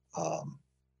up,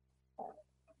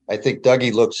 I think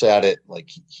Dougie looks at it like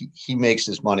he makes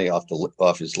his money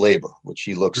off his labor, which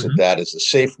he looks at that as a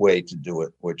safe way to do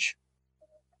it, which,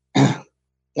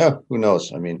 yeah, who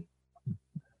knows? I mean,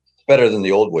 it's better than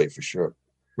the old way for sure.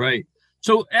 Right.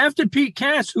 So after Pete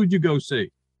Cass, who'd you go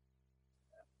see?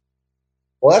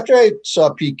 Well, after I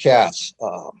saw Pete Cass,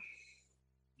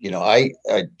 you know,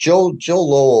 Joe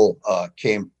Lowell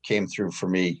came through for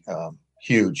me,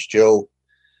 huge. Joe,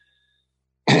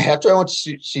 after I went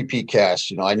to see Pete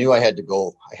Cass, you know, I knew I had to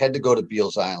go to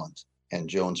Beals Island and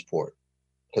Jonesport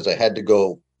because I had to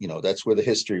go, you know, that's where the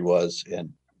history was.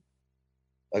 And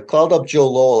I called up Joe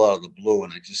Lowell out of the blue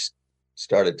and I just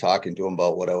started talking to him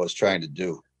about what I was trying to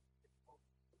do.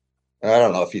 And I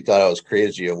don't know if he thought I was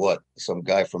crazy or what. Some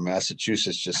guy from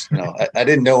Massachusetts just, you know, I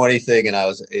didn't know anything. And I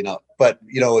was, you know, but,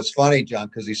 you know, it's funny, John,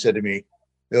 because he said to me,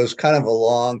 there was kind of a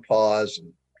long pause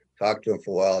and talked to him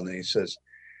for a while. And then he says,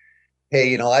 hey,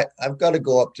 you know, I've got to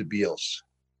go up to Beals.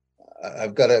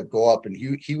 I've got to go up. And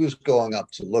he was going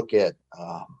up to look at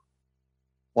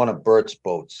one of Bert's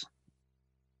boats.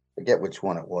 I forget which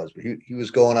one it was, but he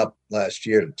was going up last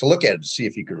year to look at it to see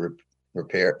if he could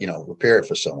repair it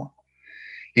for someone.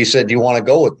 He said, do you want to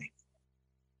go with me?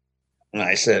 And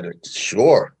I said,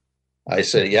 sure. I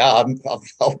said, yeah,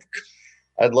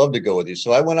 I'd love to go with you.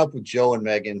 So I went up with Joe and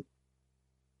Megan.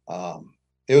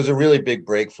 It was a really big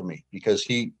break for me because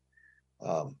you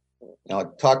know, I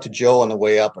talked to Joe on the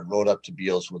way up and rode up to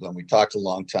Beals with him. We talked a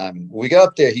long time. And when we got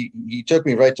up there, he took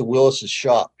me right to Willis's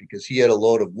shop because he had a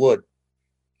load of wood.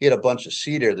 He had a bunch of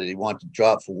cedar that he wanted to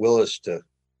drop for Willis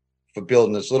for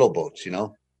building his little boats, you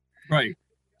know? Right.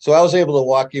 So I was able to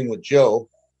walk in with Joe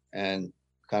and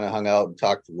kind of hung out and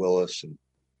talked to Willis, and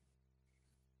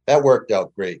that worked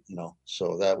out great, you know.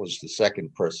 So that was the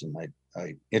second person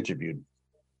I interviewed.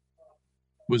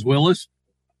 Was Willis?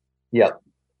 Yeah.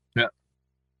 Yeah.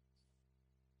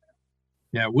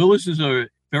 Yeah. Willis is a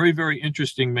very, very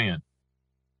interesting man.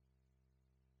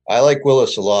 I like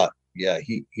Willis a lot. Yeah.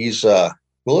 He's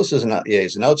Willis is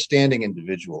he's an outstanding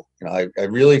individual. I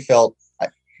really felt,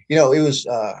 it was,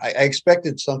 I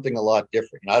expected something a lot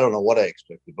different. And I don't know what I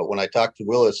expected, but when I talked to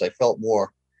Willis, I felt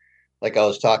more like I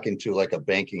was talking to like a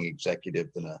banking executive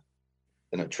than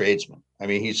a tradesman. I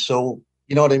mean, he's so,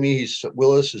 you know what I mean?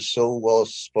 Willis is so well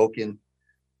spoken,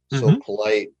 so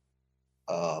polite.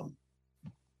 I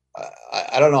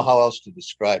don't know how else to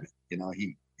describe it.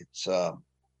 It's kind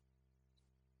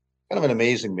of an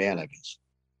amazing man, I guess.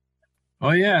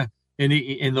 Oh yeah,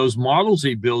 and those models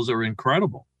he builds are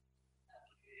incredible.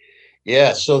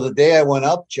 Yeah. So the day I went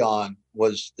up, John,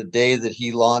 was the day that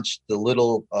he launched the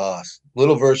little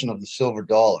version of the silver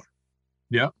dollar.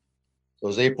 Yeah. So it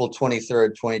was April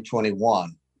 23rd,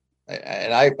 2021.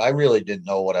 And I really didn't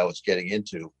know what I was getting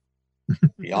into,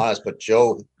 to be honest. But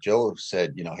Joe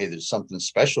said, hey, there's something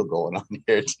special going on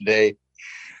here today.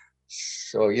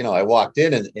 So, I walked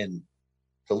in and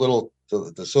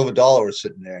the silver dollar was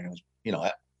sitting there, and it was,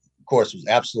 of course, it was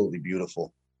absolutely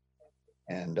beautiful.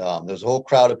 And there's a whole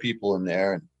crowd of people in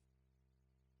there. And,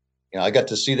 I got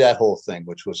to see that whole thing,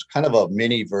 which was kind of a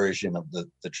mini version of the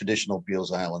traditional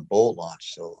Beals Island boat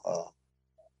launch. So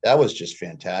that was just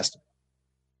fantastic.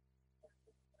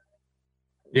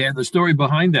 Yeah, the story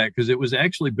behind that, because it was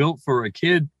actually built for a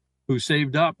kid who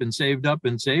saved up and saved up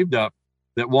and saved up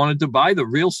that wanted to buy the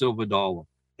real silver dollar.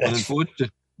 But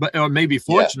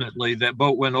fortunately, that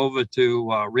boat went over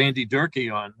to Randy Durkee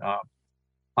on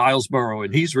Islesboro,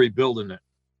 and he's rebuilding it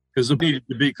because it needed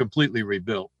to be completely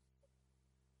rebuilt.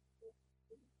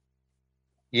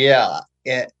 Yeah,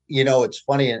 and it's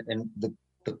funny, and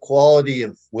the quality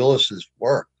of Willis's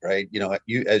work, right?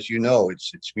 As you know,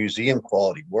 it's museum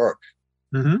quality work,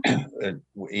 and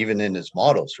even in his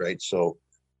models, right? So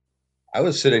I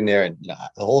was sitting there, and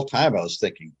the whole time I was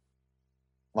thinking,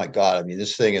 oh my God, I mean,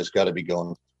 this thing has got to be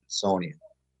going to Smithsonian,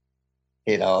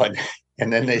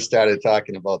 and then they started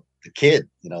talking about the kid,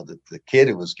 the kid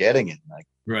who was getting it.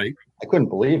 Right. I couldn't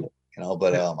believe it,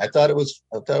 but I thought it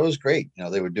was great.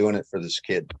 They were doing it for this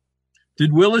kid.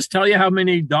 Did Willis tell you how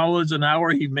many dollars an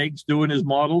hour he makes doing his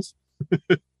models?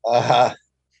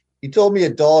 He told me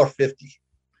 $1.50.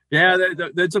 Yeah,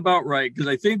 that's about right. Because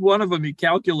I think one of them he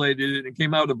calculated it and it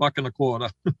came out $1.25.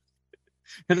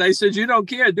 And I said, "You don't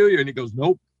care, do you?" And he goes,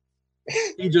 "Nope."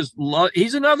 He just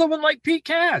he's another one like Pete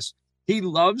Cass. He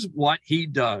loves what he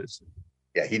does.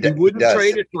 Yeah, he wouldn't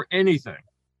trade it for anything.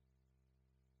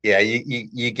 Yeah,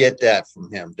 you get that from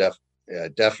him.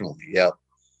 Definitely. Yeah.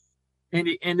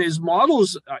 And his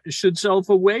models should sell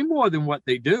for way more than what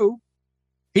they do.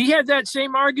 He had that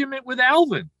same argument with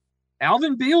Alvin.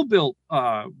 Alvin Beal built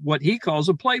what he calls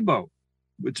a playboat,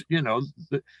 which,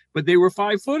 but they were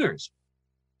 5-footers.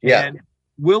 Yeah. And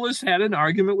Willis had an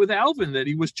argument with Alvin that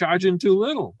he was charging too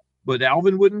little, but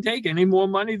Alvin wouldn't take any more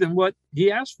money than what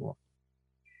he asked for.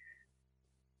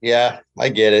 Yeah, I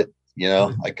get it.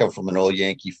 I come from an old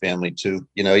Yankee family too.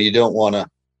 You don't want to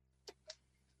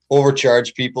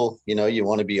overcharge people. You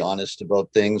want to be honest about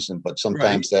things, but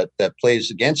sometimes that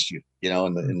plays against you.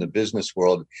 In the business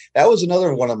world. That was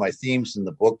another one of my themes in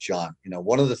the book, John.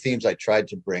 One of the themes I tried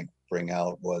to bring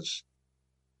out was,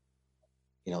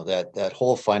 that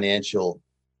whole financial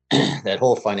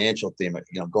theme.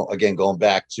 Going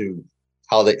back to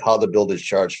how the builders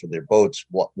charge for their boats,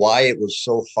 why it was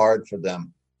so hard for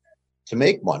them to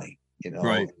make money.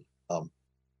 Right.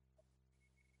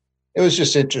 It was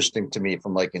just interesting to me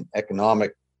from like an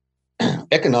economic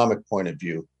point of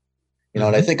view.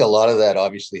 And I think a lot of that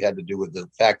obviously had to do with the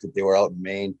fact that they were out in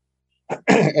Maine.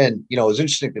 And, it was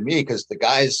interesting to me because a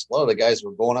lot of the guys who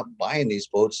were going up and buying these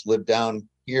boats lived down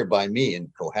here by me in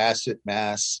Cohasset,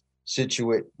 Mass,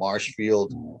 Scituate,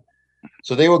 Marshfield.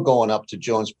 So they were going up to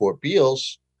Jonesport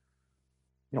Beals,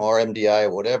 or MDI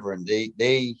or whatever. And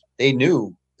they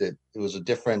knew that it was a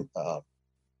different,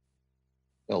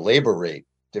 labor rate,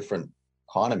 different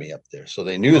economy up there. So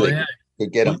they knew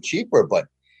could get them cheaper, but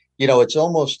it's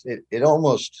almost,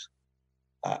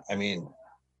 I mean,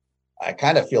 I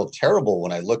kind of feel terrible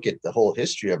when I look at the whole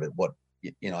history of it.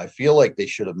 I feel like they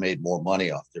should have made more money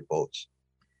off their boats.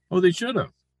 Oh, they should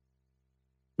have.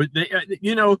 But they,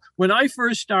 when I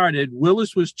first started,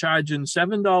 Willis was charging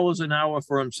 $7 an hour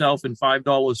for himself and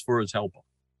 $5 for his helper.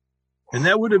 And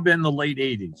that would have been the late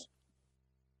 80s.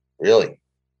 Really?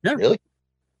 Yeah. Really?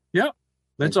 Yeah.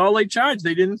 That's all they charged.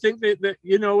 They didn't think that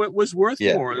it was worth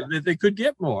more, that they could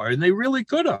get more, and they really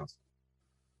could have.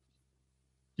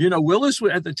 Willis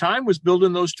at the time was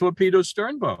building those torpedo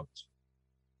stern boats.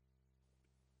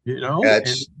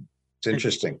 It's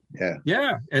interesting. Yeah.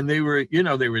 Yeah, and they were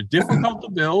difficult to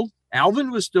build.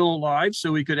 Alvin was still alive,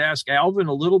 so we could ask Alvin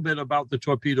a little bit about the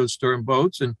torpedo stern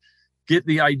boats and get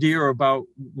the idea about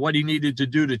what he needed to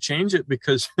do to change it,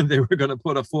 because they were going to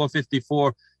put a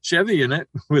 454 Chevy in it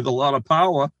with a lot of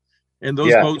power. And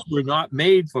those boats were not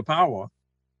made for power.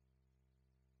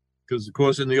 Because, of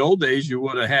course, in the old days, you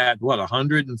would have had,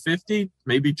 150,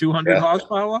 maybe 200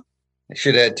 horsepower? I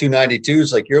should have had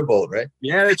 292s like your boat, right?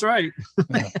 Yeah, that's right.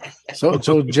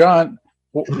 So John,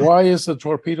 why is the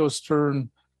torpedo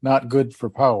stern not good for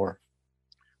power?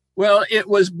 Well, it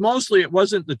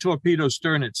wasn't the torpedo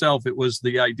stern itself. It was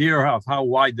the idea of how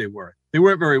wide they were. They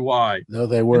weren't very wide. No,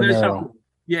 they were narrow.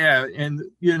 And,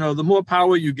 the more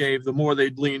power you gave, the more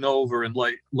they'd lean over and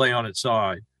lay on its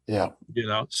side. Yeah.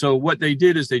 So what they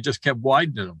did is they just kept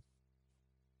widening them.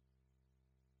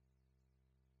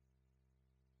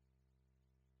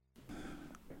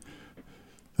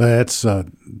 That's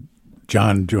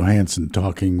John Johansson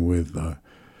talking with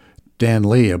Dan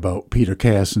Lee about Peter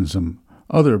Cass and some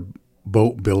other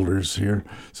boat builders here.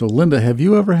 So, Linda, have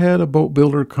you ever had a boat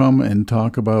builder come and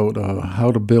talk about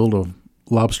how to build a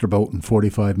lobster boat in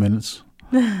 45 minutes?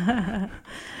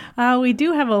 We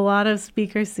do have a lot of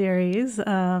speaker series,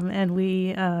 and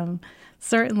we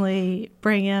certainly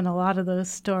bring in a lot of those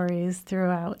stories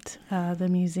throughout the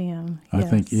museum. I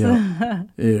think,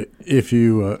 if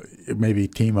you maybe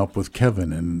team up with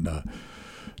Kevin and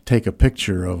take a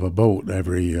picture of a boat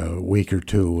every week or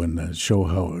two and show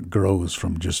how it grows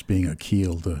from just being a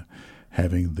keel to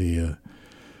having the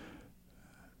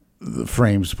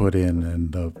frames put in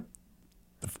and the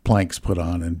planks put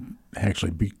on and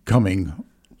actually becoming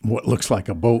what looks like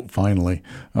a boat finally.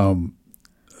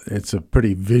 It's a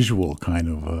pretty visual kind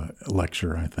of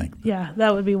lecture, I think. Yeah,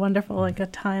 that would be wonderful, like a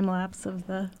time lapse of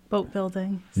the boat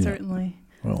building, certainly.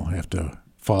 We'll have to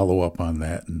follow up on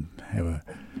that and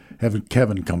have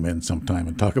Kevin come in sometime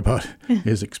and talk about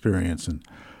his experience and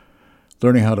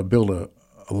learning how to build a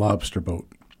lobster boat.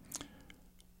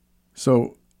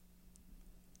 So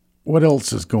what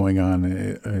else is going on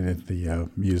at the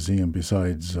museum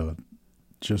besides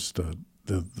just the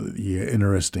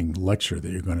interesting lecture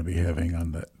that you're going to be having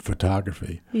on the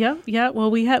photography? Yeah. Well,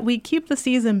 we keep the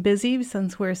season busy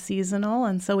since we're seasonal,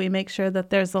 and so we make sure that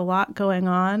there's a lot going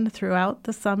on throughout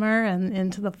the summer and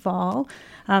into the fall,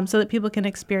 so that people can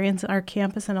experience our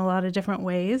campus in a lot of different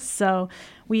ways. So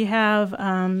we have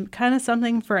kind of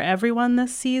something for everyone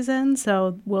this season.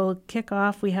 So we'll kick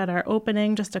off. We had our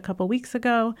opening just a couple weeks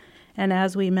ago, and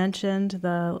as we mentioned,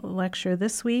 the lecture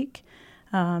this week.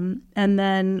 And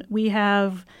then we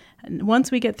have,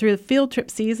 once we get through the field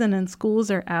trip season and schools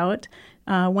are out,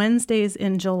 Wednesdays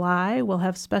in July, we'll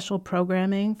have special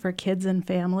programming for kids and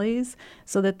families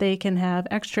so that they can have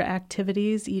extra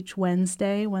activities each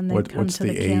Wednesday when they come to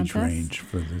the campus. What's the age range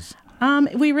for this?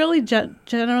 We really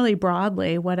generally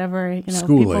broadly, whatever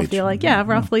school people age. feel like,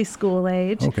 roughly school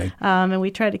age. Okay. And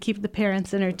we try to keep the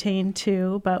parents entertained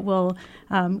too, but we'll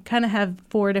kind of have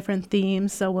 4 different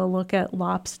themes. So we'll look at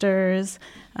lobsters,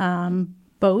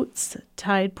 boats,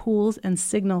 tide pools, and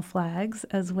signal flags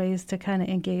as ways to kind of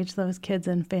engage those kids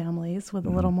and families with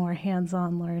a little more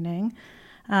hands-on learning.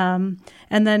 And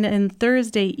then in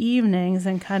Thursday evenings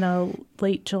in kind of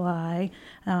late July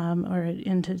or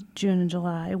into June and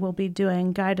July, we'll be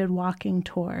doing guided walking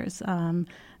tours. And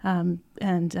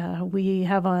we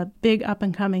have a big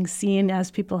up-and-coming scene, as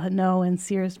people know, in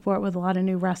Searsport with a lot of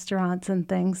new restaurants and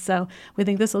things. So we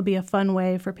think this will be a fun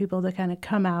way for people to kind of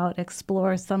come out,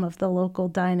 explore some of the local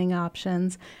dining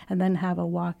options, and then have a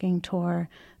walking tour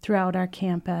throughout our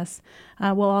campus.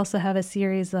 We'll also have a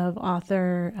series of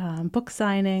author book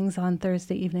signings on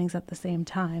Thursday evenings at the same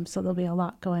time. So there'll be a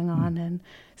lot going on in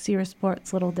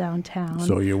Searsport's little downtown.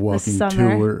 So your walking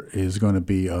tour is going to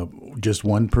be just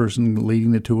one person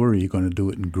leading the tour, or are you going to do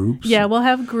it in groups? Yeah, we'll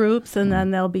have groups, and then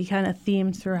they'll be kind of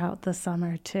themed throughout the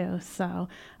summer too. So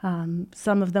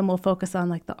some of them will focus on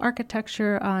like the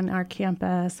architecture on our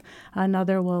campus.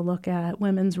 Another will look at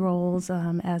women's roles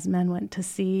as men went to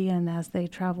sea and as they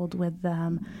traveled with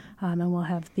them, and we'll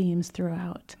have themes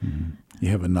throughout. Mm-hmm. You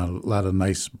have a lot of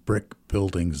nice brick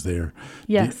buildings there.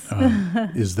 Yes.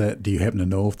 Do you happen to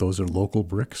know if those are local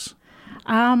bricks?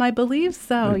 I believe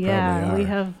so. They Yeah, we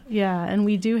have. Yeah, and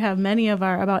we do have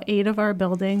about 8 of our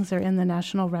buildings are in the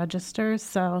National Register.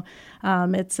 So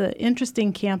it's an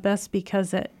interesting campus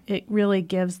because it really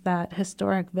gives that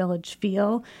historic village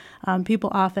feel.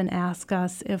 People often ask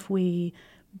us if we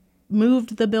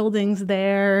moved the buildings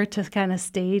there to kind of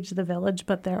stage the village,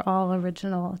 but they're all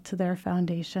original to their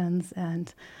foundations,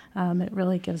 and it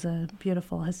really gives a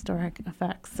beautiful historic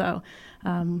effect. So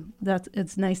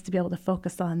it's nice to be able to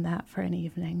focus on that for an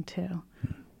evening too.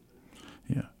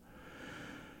 Yeah.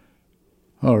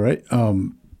 All right.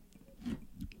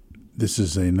 this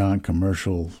is a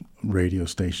non-commercial radio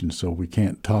station, so we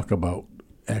can't talk about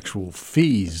actual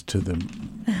fees to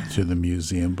the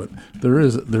museum, but there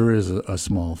is a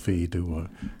small fee to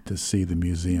see the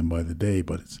museum by the day,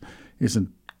 but it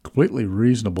isn't completely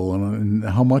reasonable. And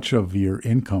how much of your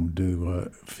income do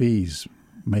fees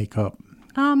make up?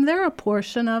 They're a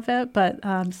portion of it, but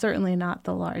certainly not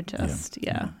the largest.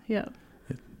 Yeah.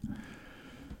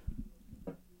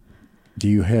 Do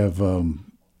you have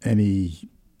any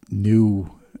new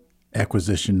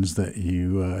acquisitions that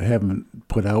you haven't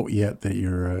put out yet that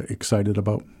you're excited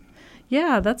about?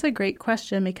 Yeah, that's a great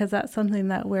question, because that's something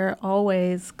that we're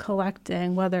always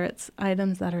collecting, whether it's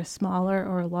items that are smaller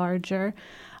or larger.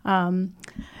 And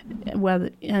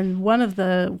one of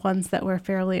the ones that we're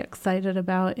fairly excited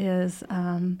about is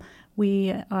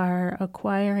we are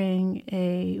acquiring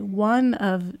one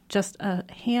of just a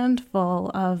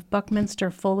handful of Buckminster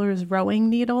Fuller's rowing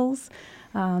needles.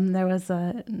 There was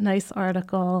a nice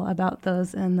article about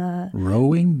those in the...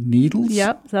 Rowing needles?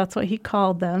 Yep, that's what he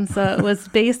called them. So it was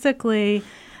basically,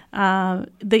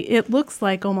 it looks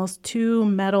like almost two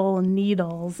metal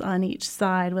needles on each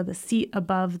side with a seat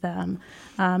above them.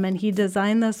 And he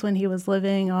designed this when he was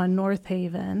living on North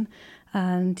Haven,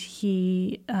 and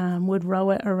he would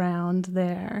row it around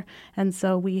there. And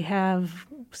so we have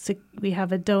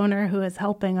a donor who is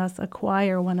helping us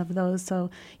acquire one of those. So,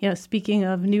 speaking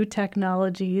of new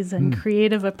technologies and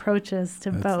creative approaches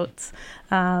to boats,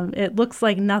 it looks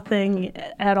like nothing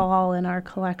at all in our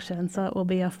collection. So it will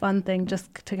be a fun thing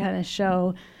just to kind of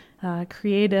show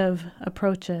creative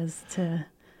approaches to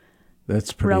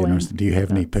That's pretty rowing. interesting. Do you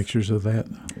have any pictures of that?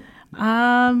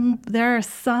 There are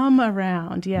some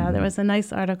around. Yeah, there was a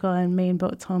nice article in Maine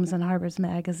Boats, Homes, and Harbors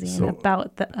magazine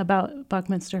about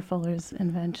Buckminster Fuller's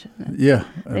invention. Yeah,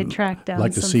 They tracked down I'd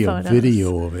like to some see photos. a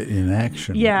video of it in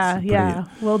action. Yeah.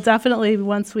 We'll definitely,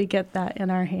 once we get that in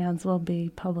our hands, we'll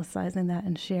be publicizing that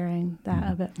and sharing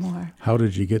that a bit more. How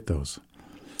did you get those?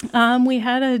 We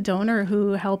had a donor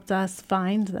who helped us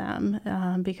find them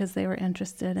because they were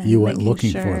interested in You went making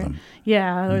looking sure, for them.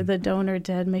 Yeah, or the donor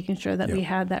did, making sure that we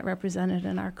had that represented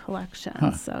in our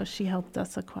collection. So she helped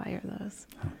us acquire those.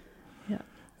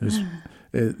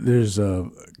 There's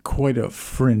quite a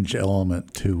fringe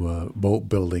element to boat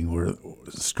building where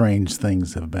strange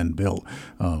things have been built.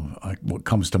 What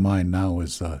comes to mind now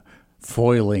is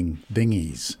foiling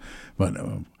dinghies. But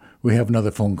we have another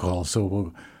phone call, so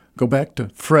we'll go back to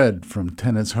Fred from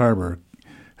Tennant's Harbor.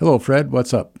 Hello, Fred.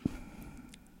 What's up?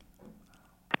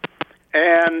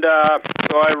 And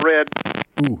so I read.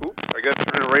 Oops, I got to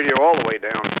turn the radio all the way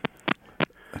down.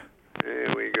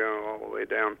 There we go, all the way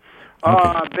down.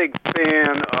 Okay. Big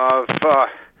fan of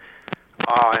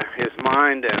his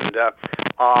mind, and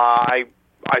I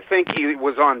think he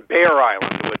was on Bear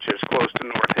Island, which is close to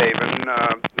North Haven,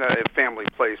 a family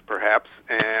place perhaps.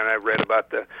 And I read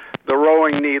about the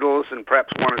rowing needles and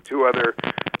perhaps one or two other,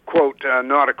 quote,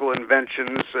 nautical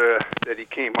inventions that he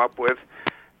came up with.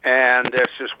 And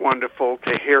it's just wonderful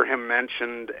to hear him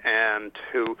mentioned, and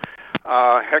to,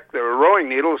 the rowing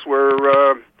needles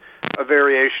were a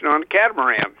variation on a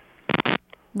catamaran.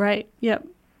 Right, yep.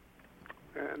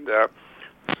 And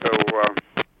so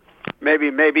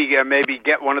maybe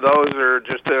get one of those, or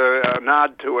just a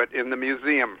nod to it in the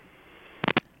museum.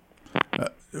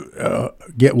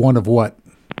 Get one of what?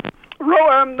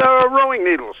 Rowing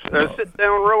needles,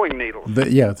 sit-down rowing needles.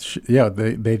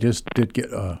 They just did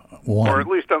get one. Or at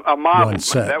least a model. One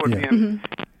set, that would be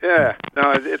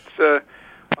no, it's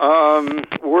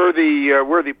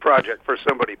worthy project for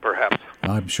somebody, perhaps.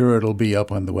 I'm sure it'll be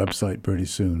up on the website pretty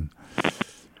soon.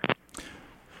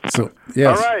 So,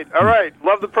 yes. All right.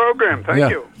 Love the program.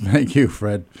 Thank you. Thank you,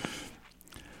 Fred.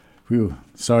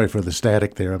 Sorry for the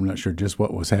static there. I'm not sure just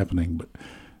what was happening, but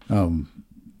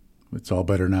it's all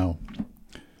better now.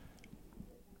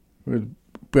 We've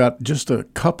got just a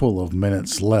couple of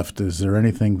minutes left. Is there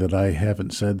anything that I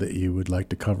haven't said that you would like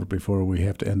to cover before we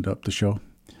have to end up the show?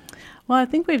 Well, I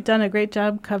think we've done a great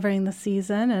job covering the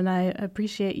season, and I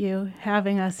appreciate you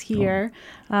having us here.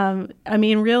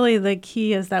 Really, the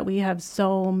key is that we have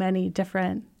so many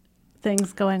different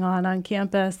things going on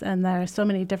campus, and there are so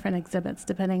many different exhibits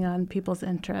depending on people's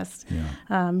interests.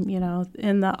 Yeah.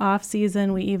 In the off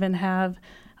season, we even have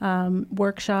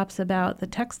workshops about the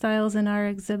textiles in our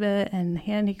exhibit, and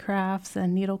handicrafts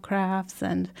and needlecrafts,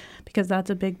 and because that's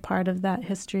a big part of that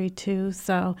history too.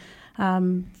 So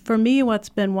for me, what's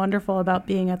been wonderful about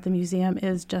being at the museum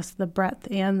is just the breadth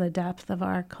and the depth of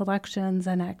our collections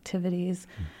and activities,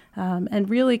 and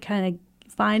really kind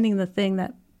of finding the thing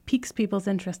that piques people's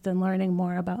interest in learning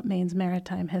more about Maine's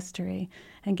maritime history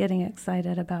and getting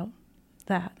excited about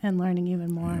that and learning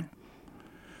even more.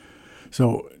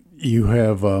 So you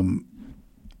have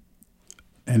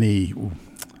any?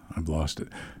 I've lost it.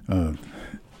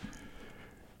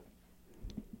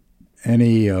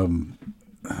 Any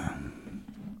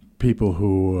people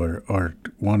who are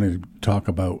want to talk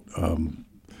about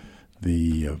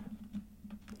the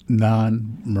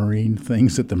non-marine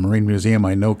things at the Marine Museum?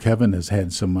 I know Kevin has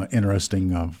had some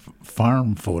interesting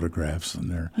farm photographs in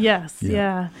there. Yes,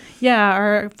 yeah.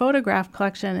 Our photograph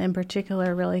collection in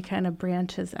particular really kind of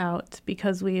branches out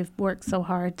because we've worked so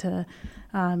hard to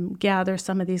gather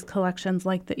some of these collections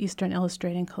like the Eastern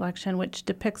Illustrating Collection, which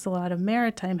depicts a lot of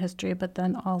maritime history, but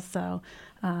then also,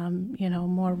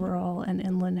 more rural and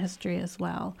inland history as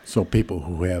well. So people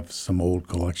who have some old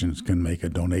collections can make a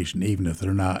donation even if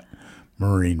they're not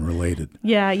marine related.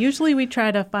 Yeah, usually we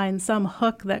try to find some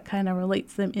hook that kind of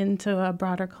relates them into a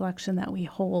broader collection that we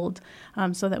hold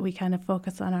so that we kind of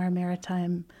focus on our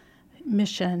maritime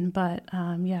mission. But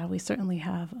we certainly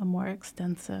have a more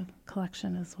extensive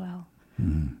collection as well.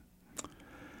 Mm-hmm.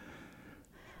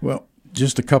 Well,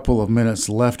 just a couple of minutes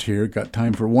left here. Got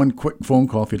time for one quick phone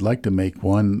call if you'd like to make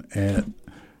one at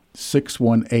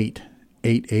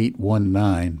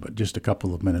 618-8819, but just a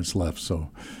couple of minutes left,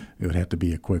 so it would have to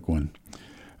be a quick one.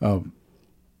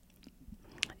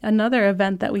 Another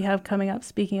event that we have coming up,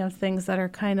 speaking of things that are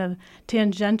kind of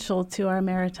tangential to our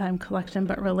maritime collection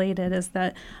but related, is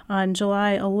that on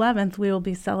July 11th we will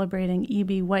be celebrating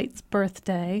E.B. White's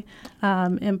birthday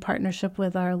in partnership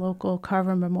with our local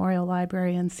Carver Memorial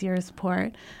Library in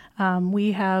Searsport.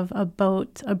 We have a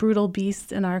boat, a Brutal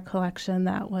Beast, in our collection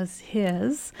that was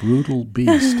his. Brutal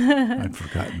Beast. I'd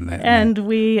forgotten that. And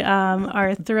we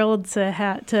are thrilled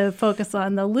to focus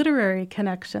on the literary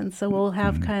connection. So we'll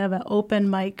have kind of an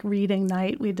open mic reading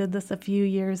night. We did this a few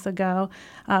years ago,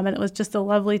 and it was just a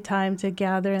lovely time to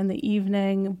gather in the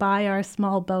evening, buy our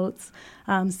small boats,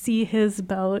 see his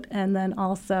boat, and then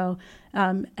also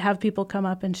have people come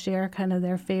up and share kind of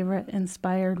their favorite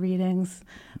inspired readings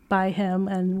by him.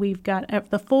 And we've got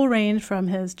the full range from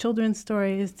his children's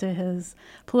stories to his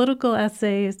political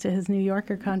essays to his New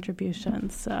Yorker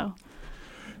contributions. So,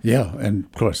 yeah, and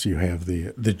of course you have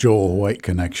the Joel White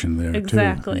connection there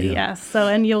exactly, too. Yes. So,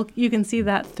 and you can see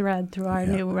that thread through our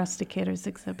new Rusticators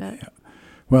exhibit. Yeah.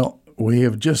 Well, we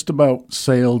have just about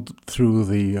sailed through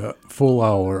the full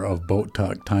hour of Boat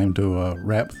Talk. Time to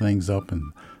wrap things up,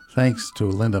 and thanks to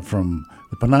Linda from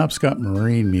the Penobscot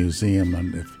Marine Museum.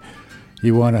 And if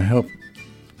you want to help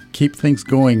keep things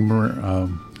going,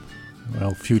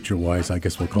 future-wise, I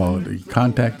guess we'll call it,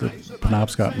 contact the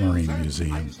Penobscot Marine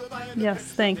Museum. Yes,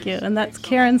 thank you. And that's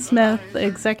Karen Smith, the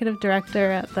Executive Director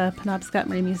at the Penobscot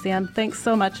Marine Museum. Thanks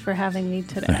so much for having me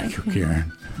today. Thank you,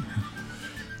 Karen.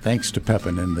 Thanks to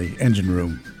Pepin in the engine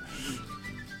room.